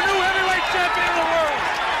 We have a new heavyweight champion in the world!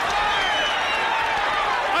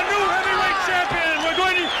 A new heavyweight champion! We're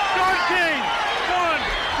going to Don King! Don,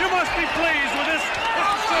 you must be pleased with this. This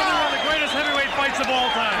is certainly one of the greatest heavyweight fights of all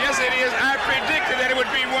time. Yes, it is. I predicted that it would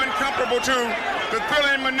be one comparable to the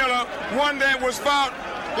Thriller in Manila, one that was fought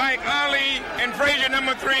like Ali and Frazier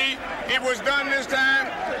 #3. It was done this time,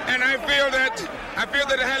 and I feel that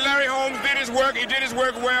Larry Holmes did his work. He did his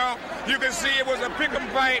work well. You can see it was a pick-em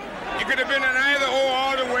fight. It could have been an either-or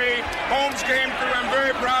all the way. Holmes came through. I'm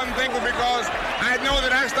very proud and thankful because I know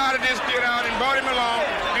that I started this kid out and brought him along,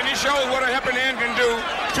 and he shows what a helping hand can do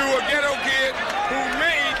to a ghetto kid who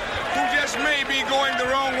just may be going the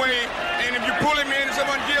wrong way. And if you pull him in,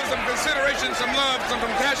 someone gives some consideration, some love, some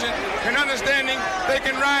compassion, and understanding, they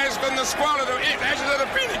can rise from the squalor, the ashes of the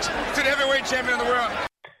phoenix, to the heavyweight champion of the world.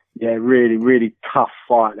 Yeah, really, really tough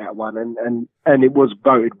fight, that one. And it was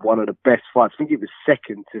voted one of the best fights. I think it was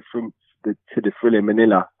second to the Thriller in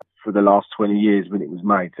Manila for the last 20 years when it was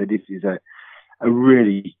made. So this is a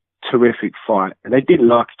really terrific fight. And they didn't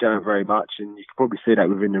like each other very much, and you could probably see that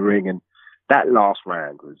within the ring. And that last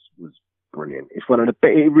round was brilliant. It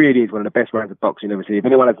really is one of the best rounds of boxing I've ever seen. If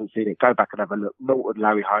anyone hasn't seen it, go back and have a look. Norton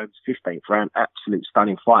Larry Holmes, 15th round, absolute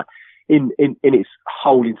stunning fight in its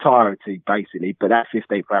whole entirety, basically. But that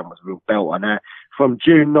 15th round was a real belt. And from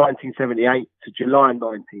June 1978 to July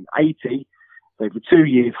 1980, so for 2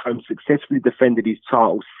 years, Holmes successfully defended his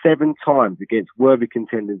title 7 times against worthy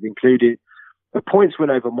contenders, including the points win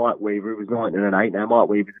over Mike Weaver, who was 19-8. Now, Mike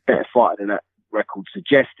Weaver is a better fighter than that record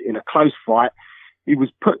suggests. In a close fight, he was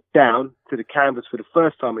put down to the canvas for the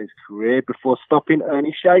first time in his career before stopping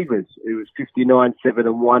Ernie Shavers, who was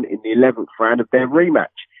 59-7-1 in the 11th round of their rematch.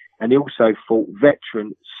 And he also fought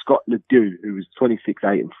veteran Scott Ledoux, who was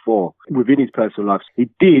 26-8-4. Within his personal life, he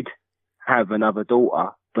did have another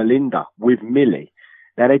daughter, Belinda, with Millie.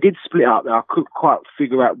 Now, they did split up. Now, I couldn't quite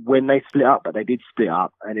figure out when they split up, but they did split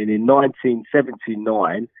up. And then in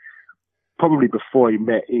 1979, probably before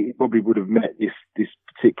he probably would have met this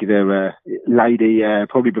particular lady,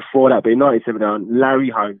 probably before that. But in 1979,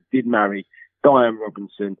 Larry Holmes did marry Diane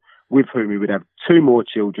Robinson, with whom he would have 2 more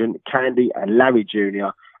children, Candy and Larry Jr.,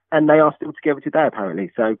 and they are still together today,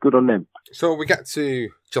 apparently. So good on them. So we get to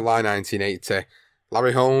July 1980.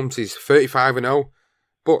 Larry Holmes is 35-0,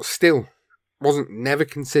 but still never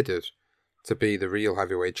considered to be the real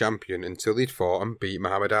heavyweight champion until he'd fought and beat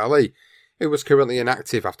Muhammad Ali, who was currently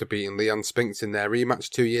inactive after beating Leon Spinks in their rematch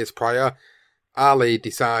 2 years prior. Ali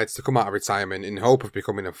decides to come out of retirement in hope of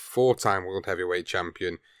becoming a 4-time world heavyweight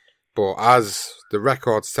champion. But as the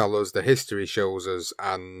records tell us, the history shows us,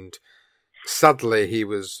 and sadly he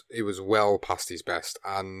was well past his best,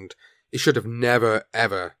 and he should have never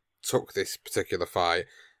ever took this particular fight.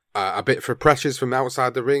 A bit for pressures from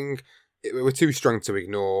outside the ring, it were too strong to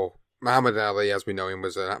ignore. Muhammad Ali, as we know him,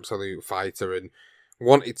 was an absolute fighter and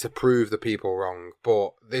wanted to prove the people wrong,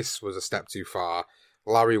 but this was a step too far.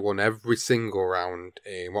 Larry won every single round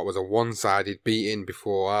in what was a one-sided beating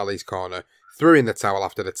before Ali's corner threw in the towel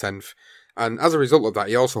after the 10th, and as a result of that,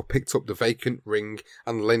 he also picked up the vacant ring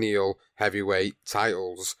and lineal heavyweight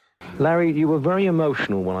titles. Larry, you were very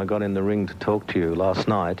emotional when I got in the ring to talk to you last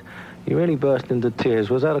night. You really burst into tears.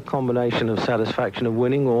 Was that a combination of satisfaction of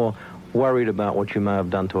winning or worried about what you may have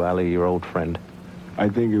done to Ali, your old friend? I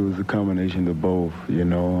think it was a combination of both, you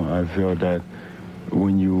know. I feel that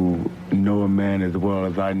when you know a man as well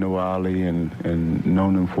as I know Ali and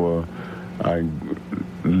known him for a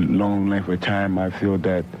long length of time, I feel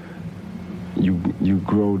that you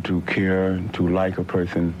grow to care, to like a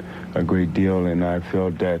person a great deal, and I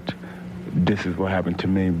feel that this is what happened to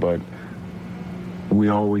me. But we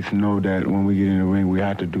always know that when we get in the ring, we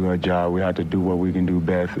have to do our job. We have to do what we can do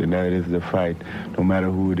best, and that is the fight, no matter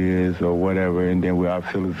who it is or whatever, and then our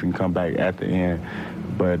feelings can come back at the end.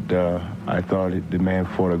 But I thought the man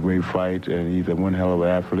fought a great fight, and he's one hell of an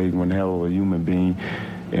athlete, one hell of a human being,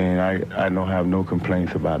 and I don't have no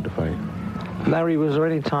complaints about the fight. Larry, was there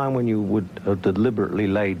any time when you would have deliberately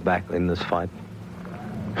laid back in this fight?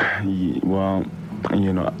 Well,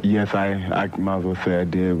 you know, yes, I might as well say I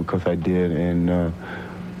did, because I did. And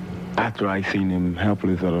after I seen him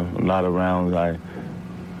helpless at a lot of rounds,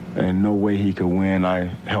 and no way he could win, I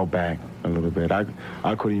held back a little bit. I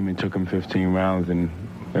couldn't even took him 15 rounds and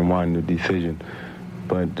won the decision.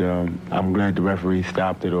 But I'm glad the referee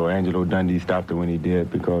stopped it, or Angelo Dundee stopped it when he did,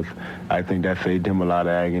 because I think that saved him a lot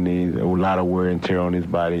of agony, a lot of wear and tear on his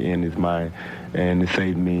body and his mind, and it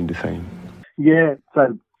saved me the same. Yeah,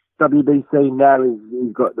 so WBC now,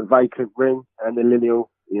 he's got the vacant ring and the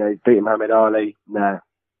lineal, you know, he's beaten Muhammad Ali. Now,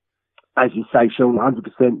 as you say, Sean,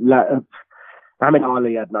 100%, Muhammad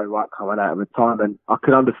Ali had no right coming out of retirement. I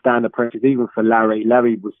could understand the pressures, even for Larry.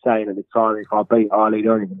 Larry was saying at the time, if I beat Ali,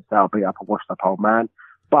 they're only going to say I'll beat up a washed-up old man.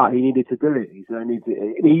 But he needed to do it. He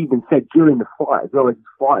even said during the fight, as well as he's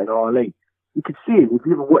fighting Ali, you could see him. If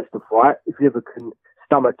you ever watched the fight, if you ever can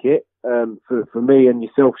stomach it. For me and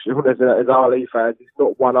yourself, Sean, as Ali fans, it's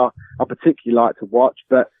not one I particularly like to watch,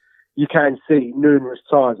 but you can see numerous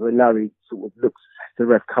times when Larry sort of looks at the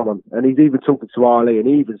ref come on, and he's even talking to Ali, and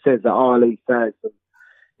he even says that Ali fans,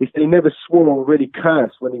 he never swore or really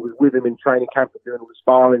cursed when he was with him in training camp and doing all the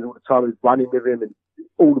sparring all the time. He was running with him and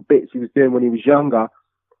all the bits he was doing when he was younger.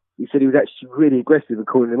 He said he was actually really aggressive and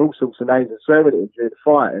calling him all sorts of names and swearing at him during the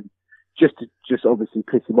fight, and just obviously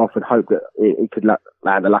piss him off and hope that he could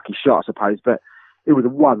land a lucky shot, I suppose. But it was a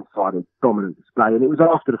one-sided dominant display, and it was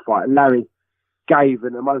after the fight. Larry gave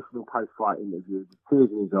an emotional post-fight interview with tears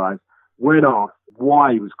in his eyes. When asked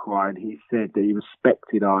why he was crying, he said that he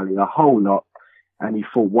respected Ali a whole lot, and he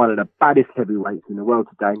fought one of the baddest heavyweights in the world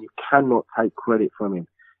today, and you cannot take credit from him.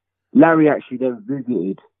 Larry actually then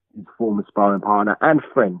visited his former sparring partner and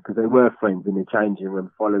friend, because they were friends in the changing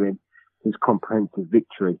room following his comprehensive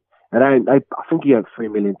victory. And I think he had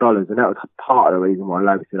 $3 million, and that was part of the reason why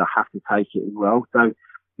Larry said, I have to take it as well. So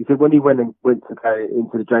he said when he went to go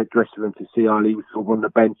into the dressing room to see Ali, he was sort of on the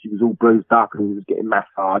bench, he was all bruised up and he was getting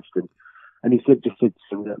massaged. And he said to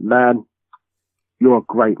him, man, you're a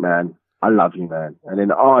great man. I love you, man. And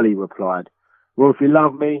then Ali replied, well, if you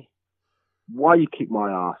love me, why you kick my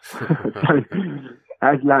ass? So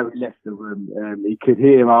as Larry left the room, he could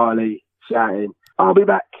hear Ali shouting, I'll be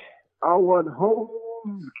back. I want home.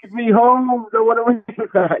 Give me home. I want to win the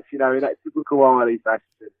match. You know, in that typical Ali fashion.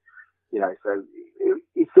 You know, so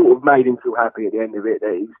it sort of made him feel happy at the end of it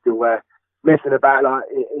that he was still messing about like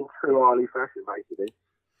in true Ali fashion, basically.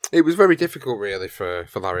 It was very difficult, really, for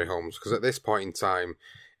Larry Holmes, because at this point in time,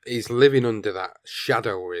 he's living under that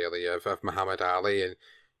shadow, really, of Muhammad Ali, and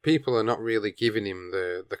people are not really giving him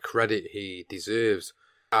the credit he deserves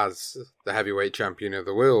as the heavyweight champion of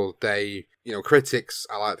the world. They, you know, critics,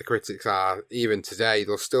 I like the critics are, even today,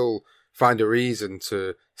 they'll still find a reason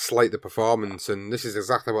to slate the performance, and this is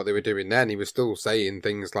exactly what they were doing then. He was still saying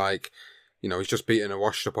things like, you know, he's just beaten a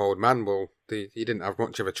washed-up old man. Well, he didn't have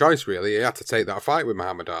much of a choice, really. He had to take that fight with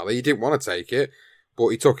Muhammad Ali. He didn't want to take it, but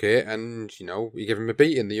he took it, and, you know, he gave him a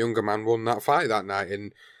beating. The younger man won that fight that night,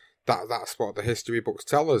 and that's what the history books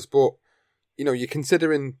tell us. But, you know, you're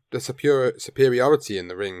considering the superiority in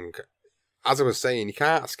the ring. As I was saying, you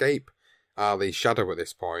can't escape Ali's shadow at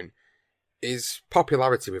this point. His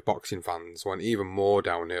popularity with boxing fans went even more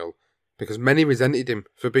downhill, because many resented him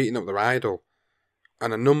for beating up their idol,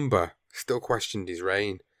 and a number still questioned his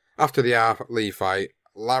reign. After the Ali fight,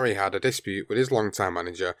 Larry had a dispute with his longtime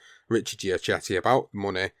manager, Richie Giachetti, about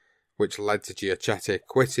money, which led to Giachetti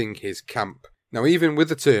quitting his camp. Now, even with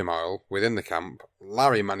the turmoil within the camp,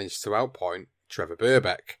 Larry managed to outpoint Trevor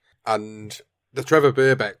Burbeck. And the Trevor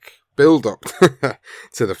Burbeck build-up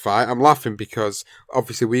to the fight, I'm laughing because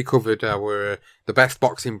obviously we covered the Best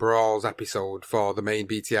Boxing Brawls episode for the main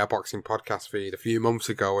BTR Boxing podcast feed a few months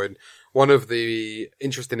ago, and one of the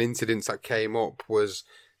interesting incidents that came up was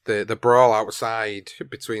the brawl outside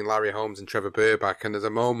between Larry Holmes and Trevor Burbeck, and there's a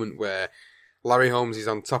moment where Larry Holmes is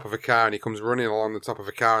on top of a car and he comes running along the top of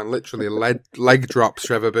a car and literally leg drops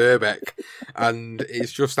Trevor Burbeck, and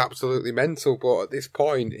it's just absolutely mental. But at this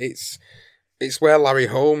point, it's where Larry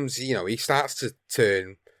Holmes, you know, he starts to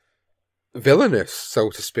turn villainous,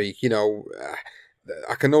 so to speak. You know,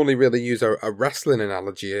 I can only really use a wrestling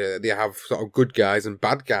analogy. They have sort of good guys and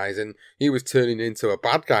bad guys, and he was turning into a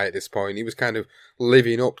bad guy at this point. He was kind of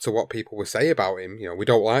living up to what people would say about him. You know, we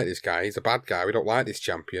don't like this guy, he's a bad guy, we don't like this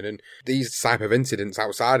champion. And these type of incidents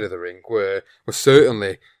outside of the ring were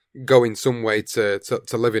certainly going some way to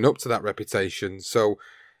living up to that reputation. So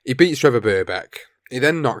he beats Trevor Burbeck. He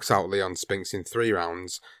then knocks out Leon Spinks in 3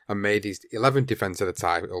 rounds and made his 11th defence of the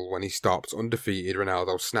title when he stopped undefeated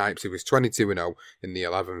Ronaldo Snipes, who was 22-0 in the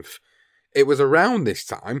 11th. It was around this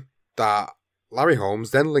time that Larry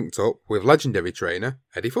Holmes then linked up with legendary trainer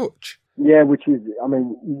Eddie Futch. Yeah, which is, I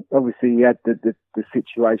mean, obviously he had the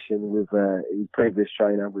situation with his previous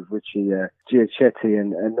trainer, with Richie Giachetti,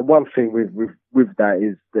 and the one thing with that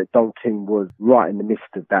is that Don King was right in the midst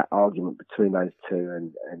of that argument between those two,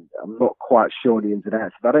 and I'm not quite sure the ins and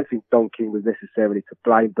outs. I don't think Don King was necessarily to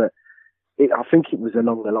blame, but I think it was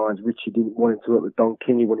along the lines Richie didn't want him to work with Don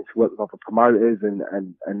King, he wanted to work with other promoters,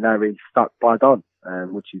 and Larry stuck by Don,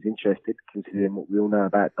 which is interesting considering what we all know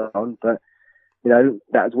about Don, but you know,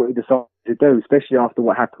 that's what he decided to do, especially after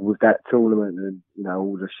what happened with that tournament and, you know,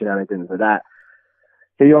 all the shenanigans of that.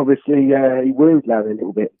 He obviously, he wooed Larry a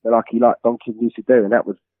little bit, like Don King used to do, and that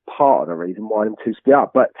was part of the reason why them two split up.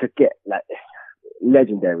 But to get, like,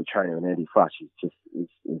 legendary trainer in Eddie Futch is just,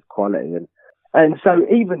 is quality. And so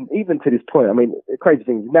even to this point, I mean, the crazy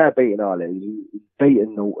thing is he's now beating Ali, he's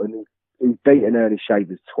beaten Norton, he's beaten Ernie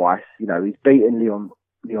Shavers twice, you know, he's beaten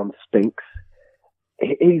Leon Spinks.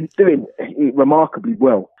 he's doing remarkably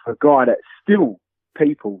well for a guy that still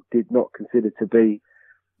people did not consider to be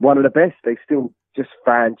one of the best. They still just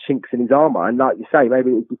found chinks in his armour. And like you say,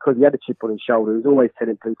 maybe it was because he had a chip on his shoulder. He was always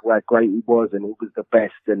telling people how great he was and he was the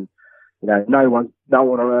best. And, you know, no one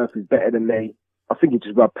on earth is better than me. I think he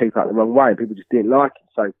just rubbed people out the wrong way and people just didn't like him.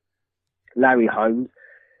 So Larry Holmes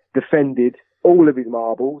defended all of his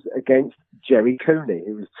marbles against Jerry Cooney,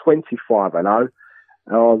 who was 25-0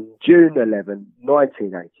 on June 11,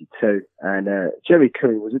 1982. And Jerry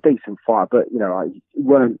Cooney was a decent fighter, but, you know,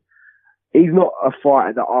 he's not a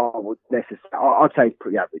fighter that I would necessarily... I'd say he's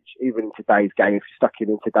pretty average, even in today's game. If you stuck him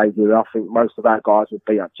in today's era, I think most of our guys would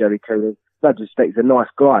beat up Jerry Cooney. No disrespect, he's a nice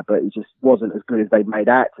guy, but he just wasn't as good as they made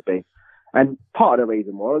out to be. And part of the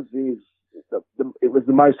reason was it was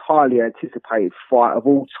the most highly anticipated fight of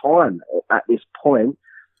all time at this point,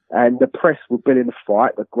 and the press were billing the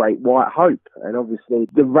fight the Great White Hope. And obviously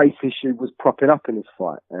the race issue was propping up in this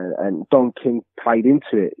fight, and Don King played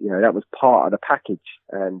into it. You know, that was part of the package.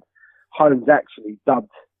 And Holmes actually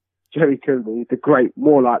dubbed Jerry Cooney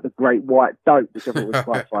more like the Great White Dope, which I thought was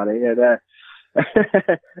quite funny.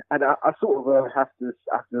 And I sort of have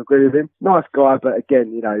to agree with him. Nice guy, but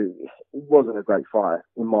again, you know, he wasn't a great fighter,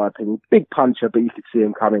 in my opinion. Big puncher, but you could see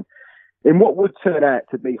him coming. In what would turn out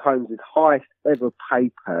to be Holmes' highest ever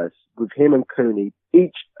pay purse, with him and Cooney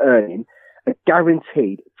each earning a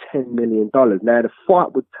guaranteed $10 million. Now, the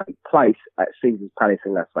fight would take place at Caesars Palace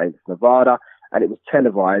in Las Vegas, Nevada, and it was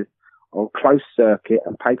televised on closed circuit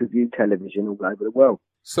and pay-per-view television all over the world.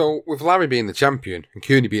 So, with Larry being the champion and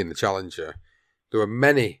Cooney being the challenger, there were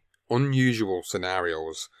many unusual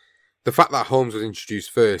scenarios. The fact that Holmes was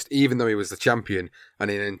introduced first, even though he was the champion,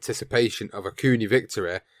 and in anticipation of a Cooney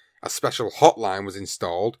victory, a special hotline was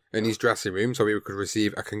installed in his dressing room so he could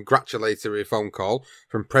receive a congratulatory phone call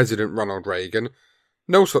from President Ronald Reagan.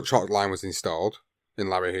 No such hotline was installed in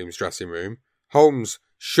Larry Holmes' dressing room. Holmes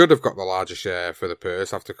should have got the larger share for the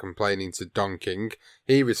purse after complaining to Don King.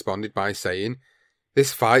 He responded by saying,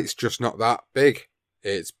 "This fight's just not that big.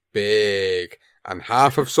 It's big. And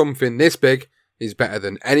half of something this big is better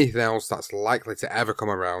than anything else that's likely to ever come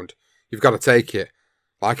around. You've got to take it.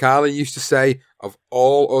 Like Ali used to say, of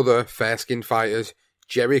all other fair-skinned fighters,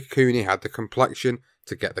 Jerry Cooney had the complexion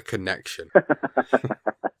to get the connection."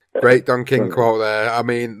 Great Don King quote there. I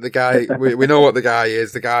mean, the guy, we know what the guy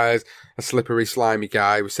is. The guy's a slippery, slimy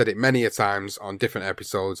guy. We've said it many a times on different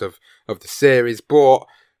episodes of the series, but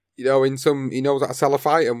you know, he knows how to sell a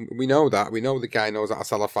fight, and we know that. We know the guy knows how to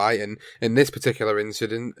sell a fight, and in this particular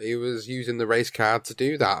incident, he was using the race card to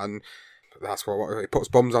do that, and that's what he puts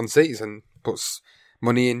bums on seats and puts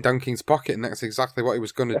money in Don King's pocket, and that's exactly what he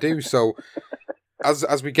was going to do. So,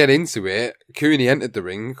 as we get into it, Cooney entered the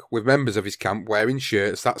ring with members of his camp wearing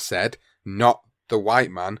shirts that said, "Not the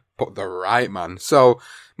white man, but the right man." So,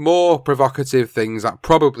 more provocative things that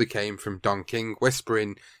probably came from Don King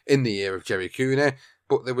whispering in the ear of Jerry Cooney.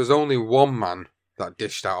 But there was only one man that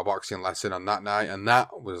dished out a boxing lesson on that night, and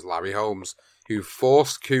that was Larry Holmes, who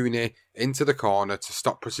forced Cooney into the corner to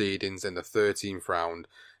stop proceedings in the 13th round.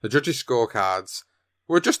 The judges' scorecards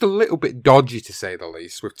were just a little bit dodgy, to say the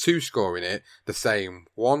least, with two scoring it the same,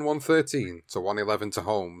 113 to 111 to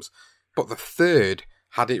Holmes, but the third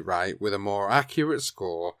had it right with a more accurate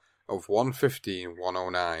score of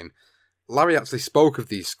 115-109. Larry actually spoke of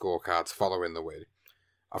these scorecards following the win.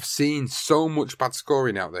 "I've seen so much bad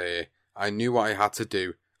scoring out there. I knew what I had to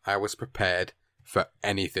do. I was prepared for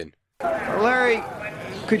anything." Larry,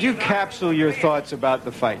 could you capsule your thoughts about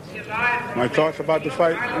the fight? My thoughts about the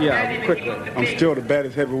fight? Yeah, quickly. I'm still the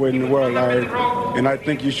baddest heavyweight in the world, Larry, and I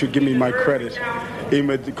think you should give me my credit.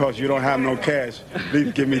 Even because you don't have no cash, at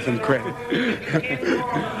least give me some credit.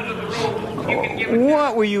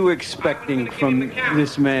 What were you expecting from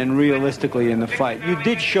this man realistically in the fight? You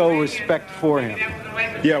did show respect for him.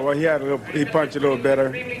 Yeah, well, he punched a little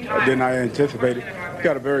better than I anticipated. He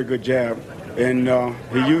got a very good jab, and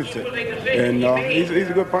he used it. And he's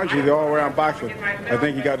a good puncher. He's an all-around boxer. I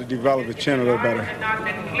think he got to develop his chin a little better.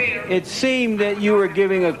 It seemed that you were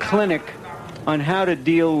giving a clinic on how to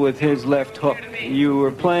deal with his left hook. You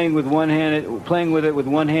were playing with it with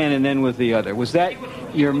one hand and then with the other. Was that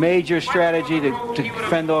your major strategy to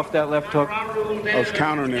fend off that left hook? I was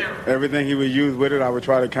countering it. Everything he would use with it, I would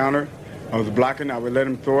try to counter. I was blocking. I would let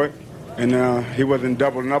him throw it, and he wasn't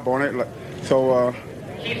doubling up on it. So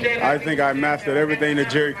I think I mastered everything that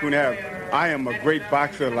Jerry Cooney has. I am a great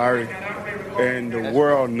boxer, Larry, and the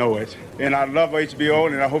world know it. And I love HBO,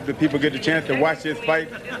 and I hope that people get the chance to watch this fight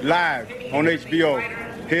live on HBO.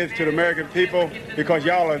 Here's to the American people, because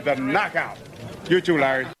y'all are the knockout. You too,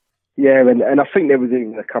 Larry. Yeah, and I think there was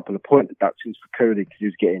even a couple of point deductions for Cooley because he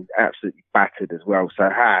was getting absolutely battered as well. So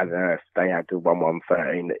how on earth they had the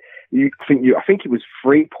 1-1-13? I think it was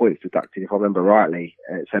 3 points deducted, if I remember rightly.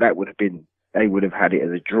 So that would have been, they would have had it as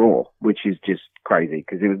a draw, which is just crazy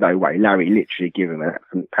because there was no way. Larry literally gave him an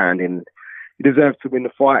absolute pounding. He deserved to win the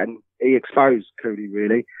fight, and he exposed Cooley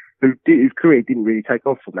really, whose career didn't really take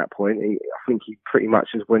off from that point. I think he pretty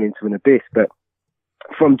much just went into an abyss. But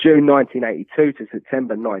from June 1982 to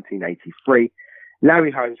September 1983,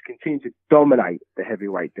 Larry Holmes continued to dominate the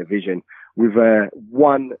heavyweight division with a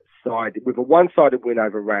one-sided win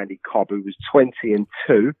over Randy Cobb, who was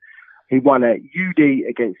 20-2. He won a UD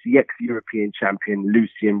against the ex-European champion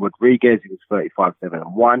Lucien Rodriguez. He was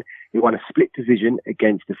 35-7-1. He won a split decision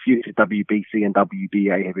against the future WBC and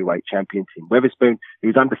WBA heavyweight champion Tim Weatherspoon, who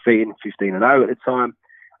was undefeated 15-0 at the time.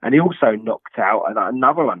 And he also knocked out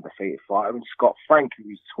another undefeated fighter, Scott Frank, who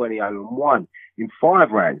was 20-1 in 5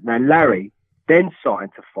 rounds. Now, Larry then signed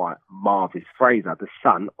to fight Marvis Frazier, the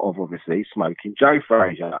son of, obviously, Smoking Joe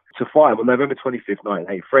Frazier, to fight him on November 25th,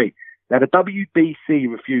 1983. Now, the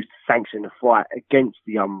WBC refused to sanction the fight against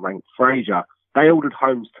the unranked Frazier. They ordered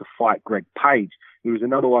Holmes to fight Greg Page, who was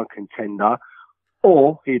another one contender,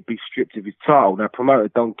 or he'd be stripped of his title. Now, promoter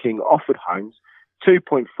Don King offered Holmes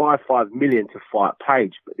 $2.55 million to fight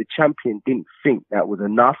Page, but the champion didn't think that was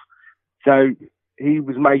enough. So he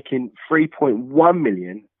was making $3.1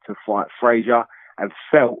 million to fight Frazier and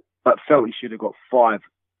felt he should have got 5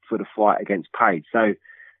 for the fight against Page. So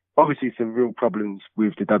obviously some real problems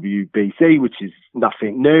with the WBC, which is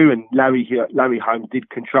nothing new. And Larry Holmes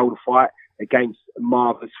did control the fight against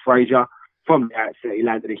Marvis Frazier. From the outset, he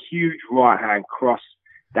landed a huge right-hand cross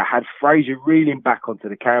that had Frazier reeling back onto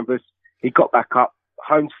the canvas. He got back up.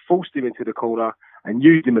 Holmes forced him into the corner and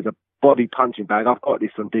used him as a body punching bag. I've got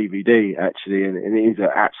this on DVD, actually, and it is an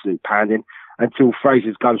absolute pounding until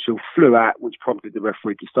Frazier's gum shield flew out, which prompted the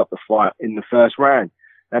referee to stop the fight in the first round.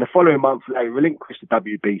 Now, the following month, Larry relinquished the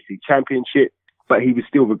WBC championship, but he was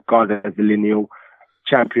still regarded as the lineal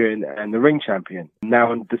champion and the ring champion.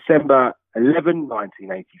 Now, on December 11,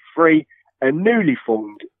 1983, a newly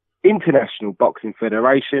formed International Boxing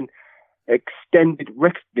Federation extended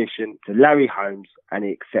recognition to Larry Holmes, and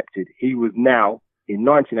he accepted. He was now, in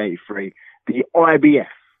 1983, the IBF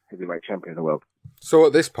heavyweight champion of the world. So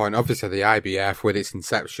at this point, obviously the IBF, with its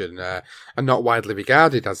inception, are not widely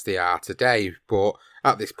regarded as they are today, but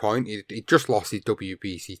at this point, he just lost his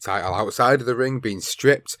WBC title outside of the ring, being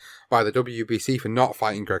stripped by the WBC for not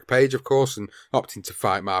fighting Greg Page, of course, and opting to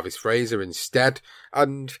fight Marvis Frazier instead.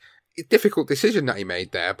 And a difficult decision that he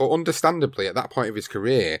made there, but understandably, at that point of his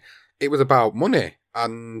career, it was about money.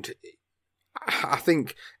 And I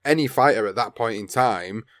think any fighter at that point in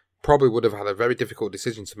time probably would have had a very difficult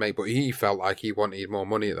decision to make, but he felt like he wanted more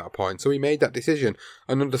money at that point. So he made that decision,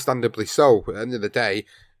 and understandably so. At the end of the day,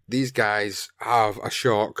 these guys have a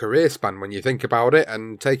short career span when you think about it,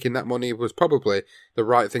 and taking that money was probably the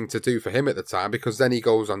right thing to do for him at the time, because then he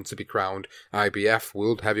goes on to be crowned IBF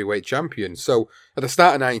World Heavyweight Champion. So at the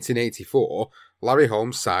start of 1984, Larry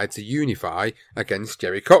Holmes sided to unify against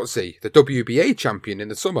Jerry Coetzee, the WBA champion, in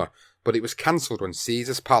the summer, but it was cancelled when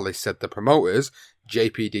Caesars Palace said the promoters,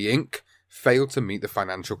 JPD Inc., failed to meet the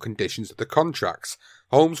financial conditions of the contracts.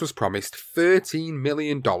 Holmes was promised $13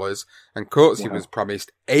 million and Coetzee was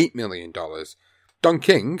promised $8 million. Don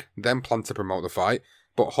King then planned to promote the fight,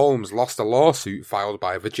 but Holmes lost a lawsuit filed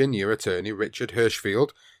by Virginia attorney Richard Hirschfield,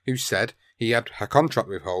 who said he had a contract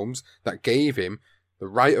with Holmes that gave him the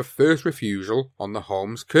right of first refusal on the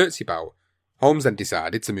Holmes-Coetzee bout. Holmes then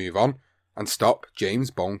decided to move on and stop James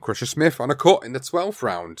Bone Crusher Smith on a cut in the 12th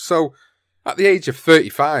round. So, at the age of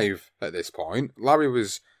 35 at this point, Larry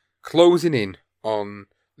was closing in on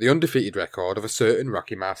the undefeated record of a certain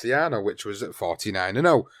Rocky Marciano, which was at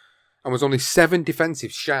 49-0, and was only 7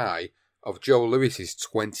 defensives shy of Joe Louis's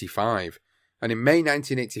 25. And in May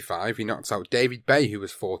 1985, he knocked out David Bay, who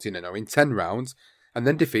was 14-0 in 10 rounds, and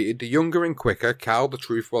then defeated the younger and quicker Carl the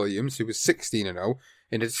Truth Williams, who was 16-0,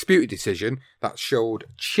 in a disputed decision that showed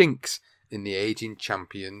chinks in the aging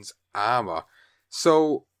champion's armour.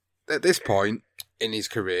 So, at this point in his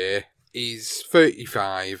career, he's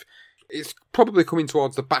 35. It's probably coming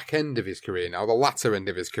towards the back end of his career now, the latter end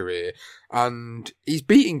of his career. And he's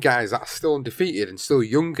beating guys that are still undefeated and still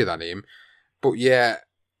younger than him. But yeah,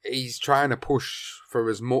 he's trying to push for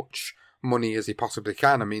as much money as he possibly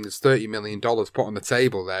can. I mean, there's $30 million put on the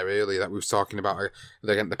table there earlier that we was talking about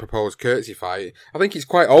the proposed Coetzee fight. I think it's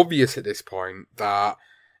quite obvious at this point that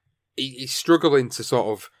he's struggling to sort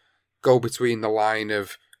of go between the line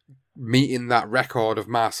of meeting that record of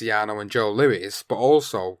Marciano and Joe Louis, but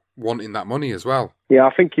also wanting that money as well. Yeah,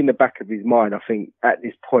 I think in the back of his mind, I think at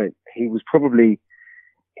this point, he was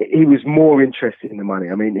more interested in the money.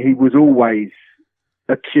 I mean, he was always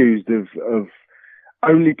accused of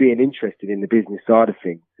only being interested in the business side of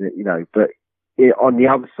things, but on the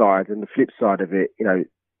other side and the flip side of it,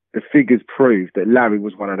 the figures proved that Larry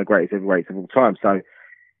was one of the greatest heavyweights of all time. So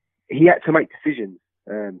he had to make decisions.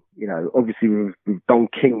 Obviously with Don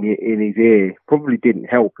King in his ear probably didn't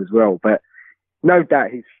help as well, but no doubt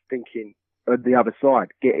he's thinking of the other side,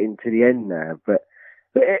 getting to the end now. But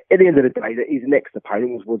at the end of the day, his next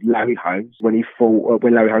opponent was Larry Holmes when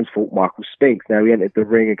Larry Holmes fought Michael Spinks. Now, he entered the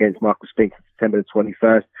ring against Michael Spinks on September the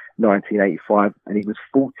 21st, 1985, and he was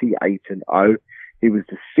 48-0. He was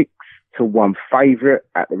the 6-1 favourite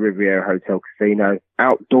at the Riviera Hotel Casino,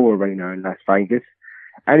 outdoor arena in Las Vegas.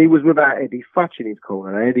 And he was without Eddie Futch in his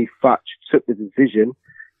corner. And Eddie Futch took the decision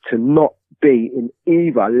to not be in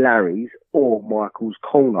either Larry's or Michael's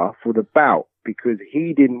corner for the bout because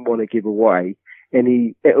he didn't want to give away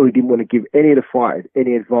he didn't want to give any of the fighters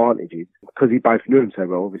any advantages because he both knew him so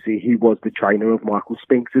well. Obviously, he was the trainer of Michael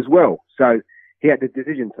Spinks as well. So he had the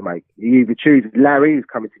decision to make. He either chooses Larry, who's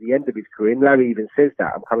coming to the end of his career, and Larry even says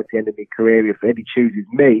that, I'm coming to the end of my career. If Eddie chooses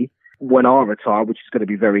me when I retire, which is going to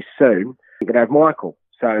be very soon, I'm going to have Michael.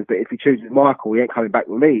 So, but if he chooses Michael, he ain't coming back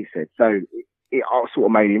with me, he said. So I sort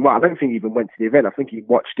of made him right. I don't think he even went to the event. I think he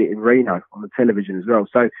watched it in Reno on the television as well.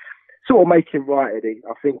 So sort of make him right, Eddie.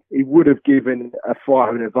 I think he would have given a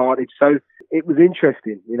fighter an advantage. So it was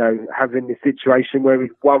interesting, having this situation where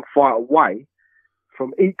he's one fight away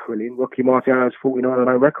from equaling Rocky Marciano's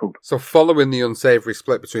 49-0 record. So following the unsavoury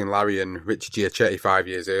split between Larry and Richie Giachetti 5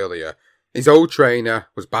 years earlier, his old trainer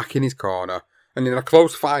was back in his corner, and in a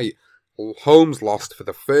close fight, Holmes lost for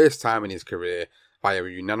the first time in his career via a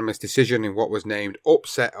unanimous decision in what was named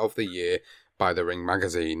Upset of the Year by the Ring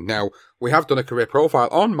magazine. Now, we have done a career profile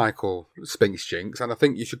on Michael Spinks Jinks, and I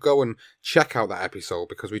think you should go and check out that episode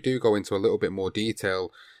because we do go into a little bit more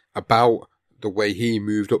detail about the way he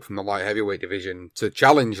moved up from the light heavyweight division to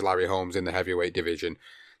challenge Larry Holmes in the heavyweight division.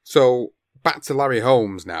 So, back to Larry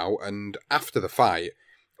Holmes now, and after the fight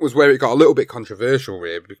was where it got a little bit controversial,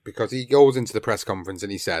 really, because he goes into the press conference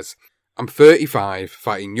and he says, I'm 35,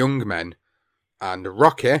 fighting young men, and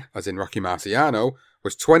Rocky, as in Rocky Marciano,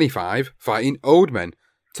 was 25, fighting old men.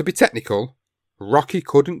 To be technical, Rocky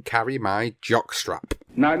couldn't carry my jockstrap.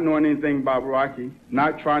 Not knowing anything about Rocky,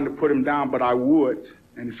 not trying to put him down, but I would.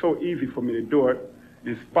 And it's so easy for me to do it.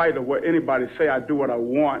 In spite of what anybody say, I do what I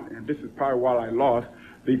want. And this is probably why I lost,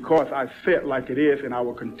 because I say it like it is, and I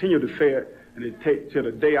will continue to say it, and it take till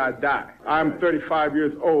the day I die. I'm 35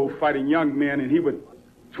 years old fighting young men, and he was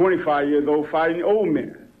 25 years old fighting old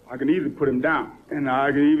men. I can easily put him down. And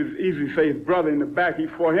I can easily say his brother in the back, he's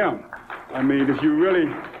for him. I mean, if you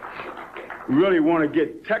really want to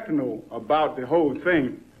get technical about the whole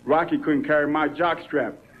thing, Rocky couldn't carry my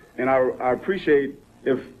jockstrap. And I appreciate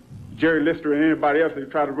if Jerry Lister and anybody else, they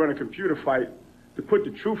try to run a computer fight, to put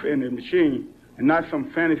the truth in the machine and not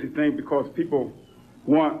some fantasy thing because people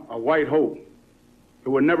want a white hope.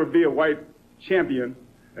 There will never be a white champion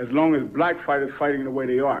as long as black fighters fighting the way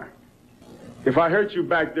they are. If I hurt you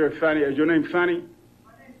back there, Sonny, is your name Sonny?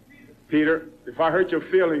 Peter, if I hurt your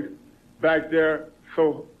feelings back there,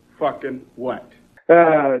 so fucking what?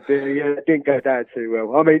 Yeah, it didn't go down too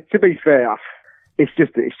well. I mean, to be fair, it's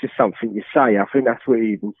just something you say. I think that's what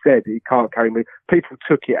he even said. He can't carry me. People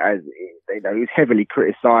took it as, he was heavily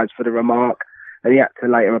criticised for the remark, and he had to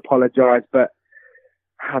later apologise. But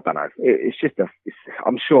I don't know.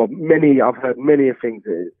 I'm sure I've heard many of things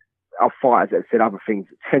of fighters that have said other things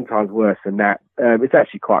 10 times worse than that. It's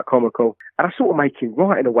actually quite comical. And I sort of make him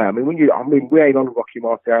right in a way. I mean, we ain't on Rocky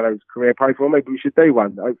Marciano's career profile. Maybe we should do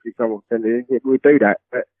one. Hopefully someone will send it in. We'll do that.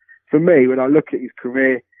 But for me, when I look at his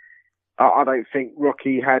career, I don't think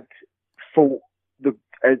Rocky had fought the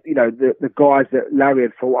guys that Larry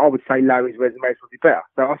had fought. I would say Larry's resume was probably better.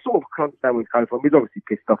 So I sort of can understand where he's coming from. He's obviously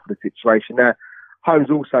pissed off with the situation now.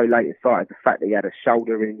 Holmes also later cited the fact that he had a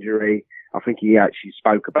shoulder injury. I think he actually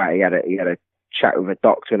spoke about it. He had a chat with a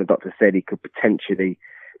doctor, and the doctor said he could potentially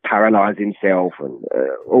paralyse himself and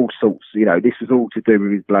all sorts. This was all to do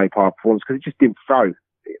with his blow pile performance because he just didn't throw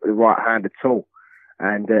the right hand at all.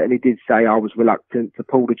 And he did say I was reluctant to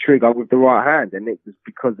pull the trigger with the right hand, and it was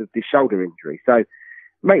because of the shoulder injury. So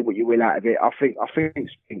make what you will out of it. I think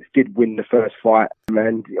Spinks did win the first fight,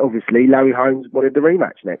 and obviously Larry Holmes wanted the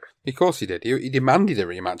rematch next. Of course he did. He demanded a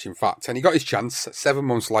rematch, in fact, and he got his chance 7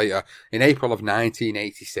 months later in April of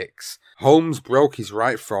 1986. Holmes broke his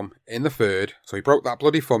right thumb in the third, so he broke that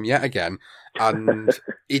bloody thumb yet again, and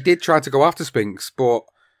he did try to go after Spinks, but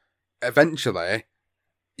eventually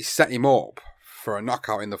he set him up for a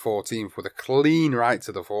knockout in the 14th with a clean right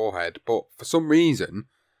to the forehead, but for some reason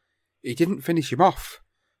he didn't finish him off,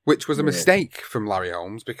 which was a mistake from Larry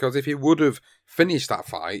Holmes, because if he would have finished that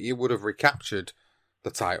fight, he would have recaptured the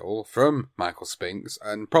title from Michael Spinks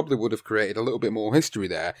and probably would have created a little bit more history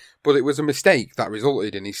there. But it was a mistake that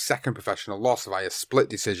resulted in his second professional loss via split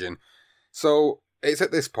decision. So it's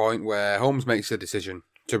at this point where Holmes makes the decision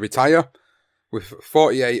to retire with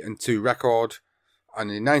 48-2 record, and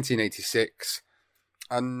in 1986,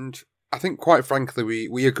 and I think quite frankly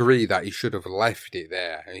we agree that he should have left it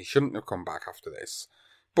there and he shouldn't have come back after this.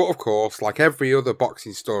 But of course, like every other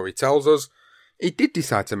boxing story tells us, he did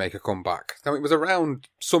decide to make a comeback. Now, it was around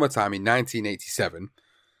summertime in 1987,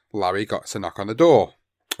 Larry got a knock on the door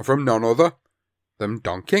from none other than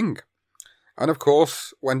Don King. And of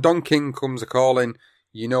course, when Don King comes a-calling,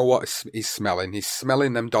 you know what he's smelling. He's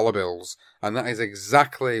smelling them dollar bills. And that is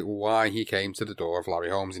exactly why he came to the door of Larry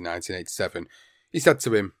Holmes in 1987. He said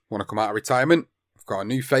to him, "Want to come out of retirement? I've got a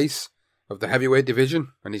new face of the heavyweight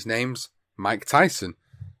division, and his name's Mike Tyson."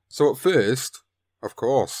 So at first, of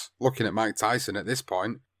course, looking at Mike Tyson at this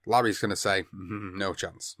point, Larry's going to say, no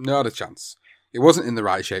chance, not a chance. He wasn't in the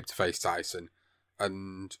right shape to face Tyson,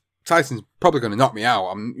 and Tyson's probably going to knock me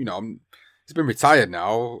out. He's been retired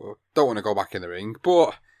now, don't want to go back in the ring.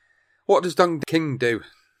 But what does Don King do?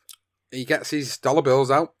 He gets his dollar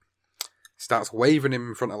bills out, starts waving him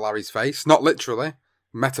in front of Larry's face, not literally,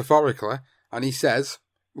 metaphorically, and he says,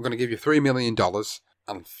 "We're going to give you $3 million.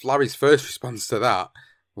 And Larry's first response to that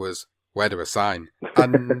was, "Where do I sign?"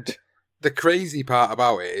 And the crazy part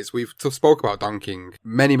about it is we've spoke about Don King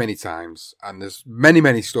many, many times, and there's many,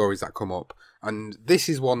 many stories that come up, and this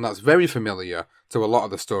is one that's very familiar to a lot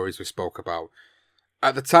of the stories we spoke about.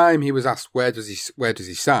 At the time he was asked where does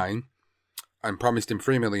he sign, and promised him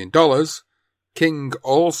 $3 million, King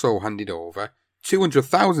also handed over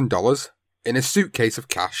 $200,000 in a suitcase of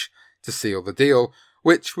cash to seal the deal,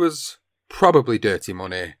 which was probably dirty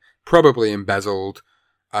money, probably embezzled,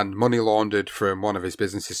 and money laundered from one of his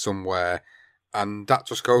businesses somewhere. And that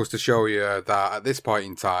just goes to show you that at this point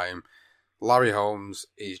in time, Larry Holmes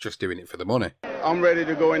is just doing it for the money. I'm ready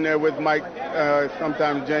to go in there with Mike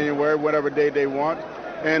sometime in January, whatever day they want,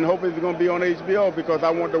 and hope it's going to be on HBO because I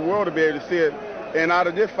want the world to be able to see it. And out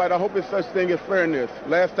of this fight, I hope it's such thing as fairness.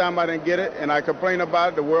 Last time I didn't get it, and I complained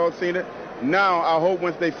about it, the world seen it. Now I hope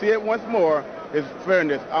once they see it once more, it's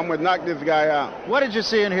fairness. I'm going to knock this guy out. What did you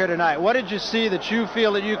see in here tonight? What did you see that you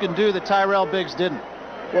feel that you can do that Tyrell Biggs didn't?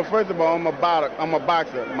 Well, first of all, I'm a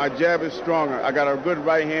boxer. My jab is stronger. I got a good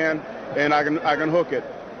right hand, and I can hook it.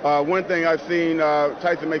 One thing I've seen,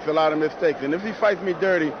 Tyson makes a lot of mistakes. And if he fights me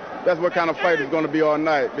dirty, that's what kind of fight it's going to be all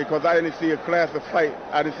night. Because I didn't see a class of fight.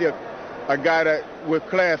 I didn't see a guy that with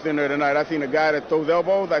class in there tonight. I seen a guy that throws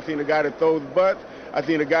elbows. I seen a guy that throws butts. I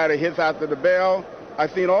seen a guy that hits after the bell. I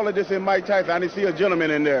seen all of this in Mike Tyson. I didn't see a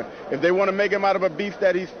gentleman in there. If they want to make him out of a beast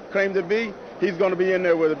that he's claimed to be, he's going to be in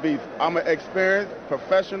there with a beast. I'm an experienced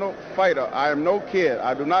professional fighter. I am no kid.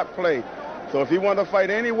 I do not play. So if he wants to fight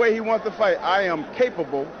any way he wants to fight, I am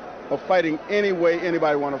capable of fighting any way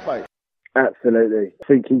anybody wants to fight. Absolutely. I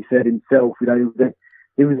think he said himself, he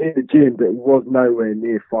was in the gym, but he was nowhere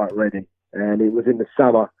near fight ready. And it was in the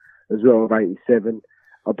summer as well of 87.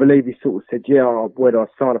 I believe he sort of said, where do I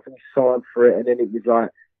sign? I think he signed for it, and then it was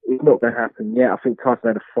like, it's not going to happen yet. I think Tyson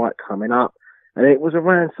had a fight coming up. And it was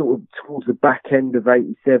around sort of towards the back end of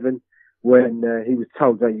 87 when he was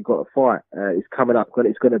told, you've got a fight. It's coming up, and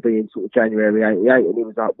it's going to be in sort of January 88. And he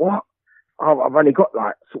was like, what? I've only got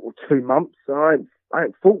like sort of 2 months. I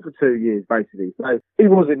ain't fought for 2 years, basically. So he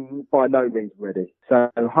wasn't by no means ready.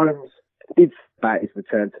 So Holmes did about his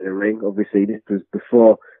return to the ring. Obviously, this was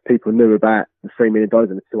before people knew about the $3 million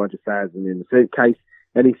and the $200,000 in the suitcase.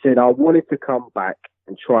 And he said, I wanted to come back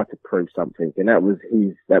and try to prove something. And that was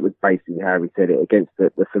basically how he said it against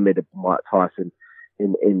the formidable Mike Tyson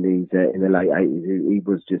in the late 80s. He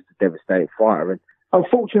was just a devastating fighter. And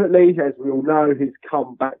unfortunately, as we all know, his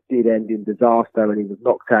comeback did end in disaster, and he was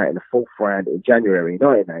knocked out in the fourth round in January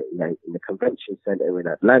 1988 in the convention centre in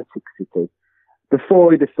Atlantic City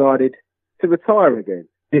before he decided to retire again.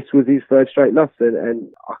 This was his third straight loss, and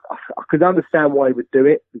I could understand why he would do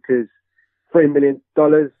it, because $3 million,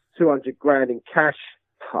 $200,000 in cash.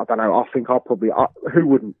 I don't know. I think who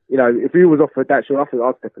wouldn't? If he was offered that, sure, I think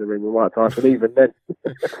I'd step in the ring with Mike Tyson even then.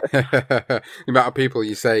 The amount of people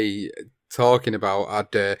you say talking about,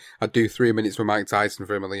 I'd do 3 minutes with Mike Tyson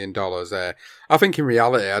for $1 million. I think in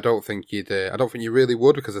reality, I don't think you really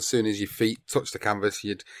would, because as soon as your feet touch the canvas,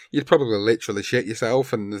 you'd probably literally shit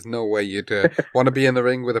yourself, and there's no way you'd want to be in the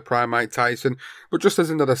ring with a prime Mike Tyson. But just as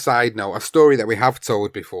another side note, a story that we have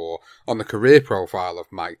told before on the career profile of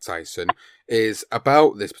Mike Tyson is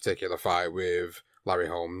about this particular fight with Larry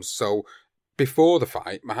Holmes. So Before the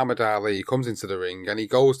fight, Muhammad Ali comes into the ring and he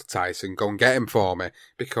goes to Tyson, go and get him for me,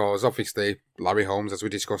 because obviously Larry Holmes, as we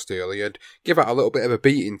discussed earlier, had give out a little bit of a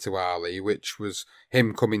beating to Ali, which was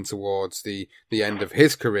him coming towards the end of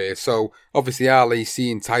his career. So obviously Ali,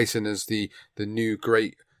 seeing Tyson as the new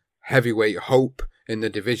great heavyweight hope in the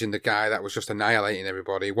division, the guy that was just annihilating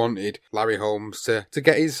everybody, wanted Larry Holmes to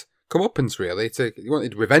get his comeuppance, really. He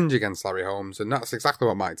wanted revenge against Larry Holmes, and that's exactly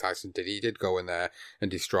what Mike Tyson did. He did go in there and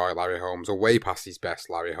destroy Larry Holmes, way past his best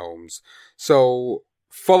Larry Holmes. So,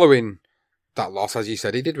 following that loss, as you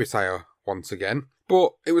said, he did retire once again,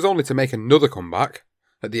 but it was only to make another comeback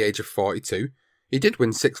at the age of 42. He did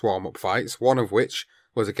win 6 warm-up fights, one of which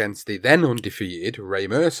was against the then undefeated Ray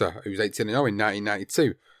Mercer, who was 18-0 in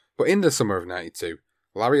 1992. But in the summer of 92,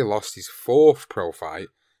 Larry lost his 4th pro fight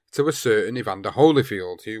to a certain Evander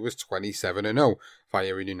Holyfield, who was 27-0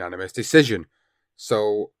 via a unanimous decision.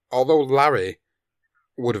 So, although Larry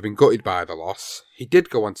would have been gutted by the loss, he did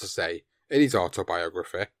go on to say in his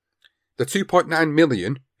autobiography, "The $2.9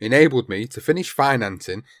 million enabled me to finish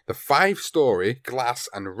financing the 5-story glass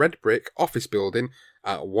and red brick office building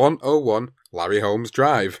at 101 Larry Holmes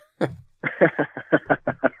Drive."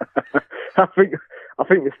 I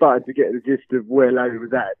think we're starting to get the gist of where Larry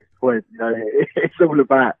was at this point. You know, it's all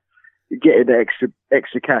about getting the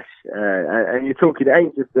extra cash, and you're talking. It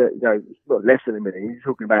ain't just that, you know, it's not less than $1 million. You're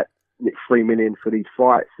talking about $3 million for these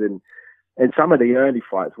fights, and some of the early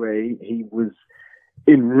fights where he was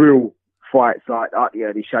in real fights like the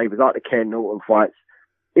early shavers, like the Ken Norton fights.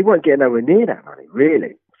 He wasn't getting nowhere near that money,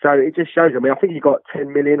 really. So it just shows. I mean, I think he got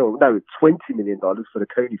 $10 million or no, $20 million for the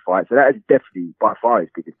Cooney fight. So that is definitely by far his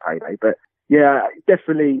biggest payday. But yeah,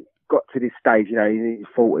 definitely got to this stage, you know, in his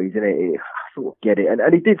 40s, and I sort of get it.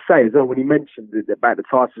 And he did say as well, when he mentioned about the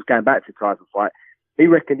Tyson, going back to the Tyson fight, he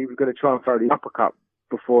reckoned he was going to try and throw the uppercut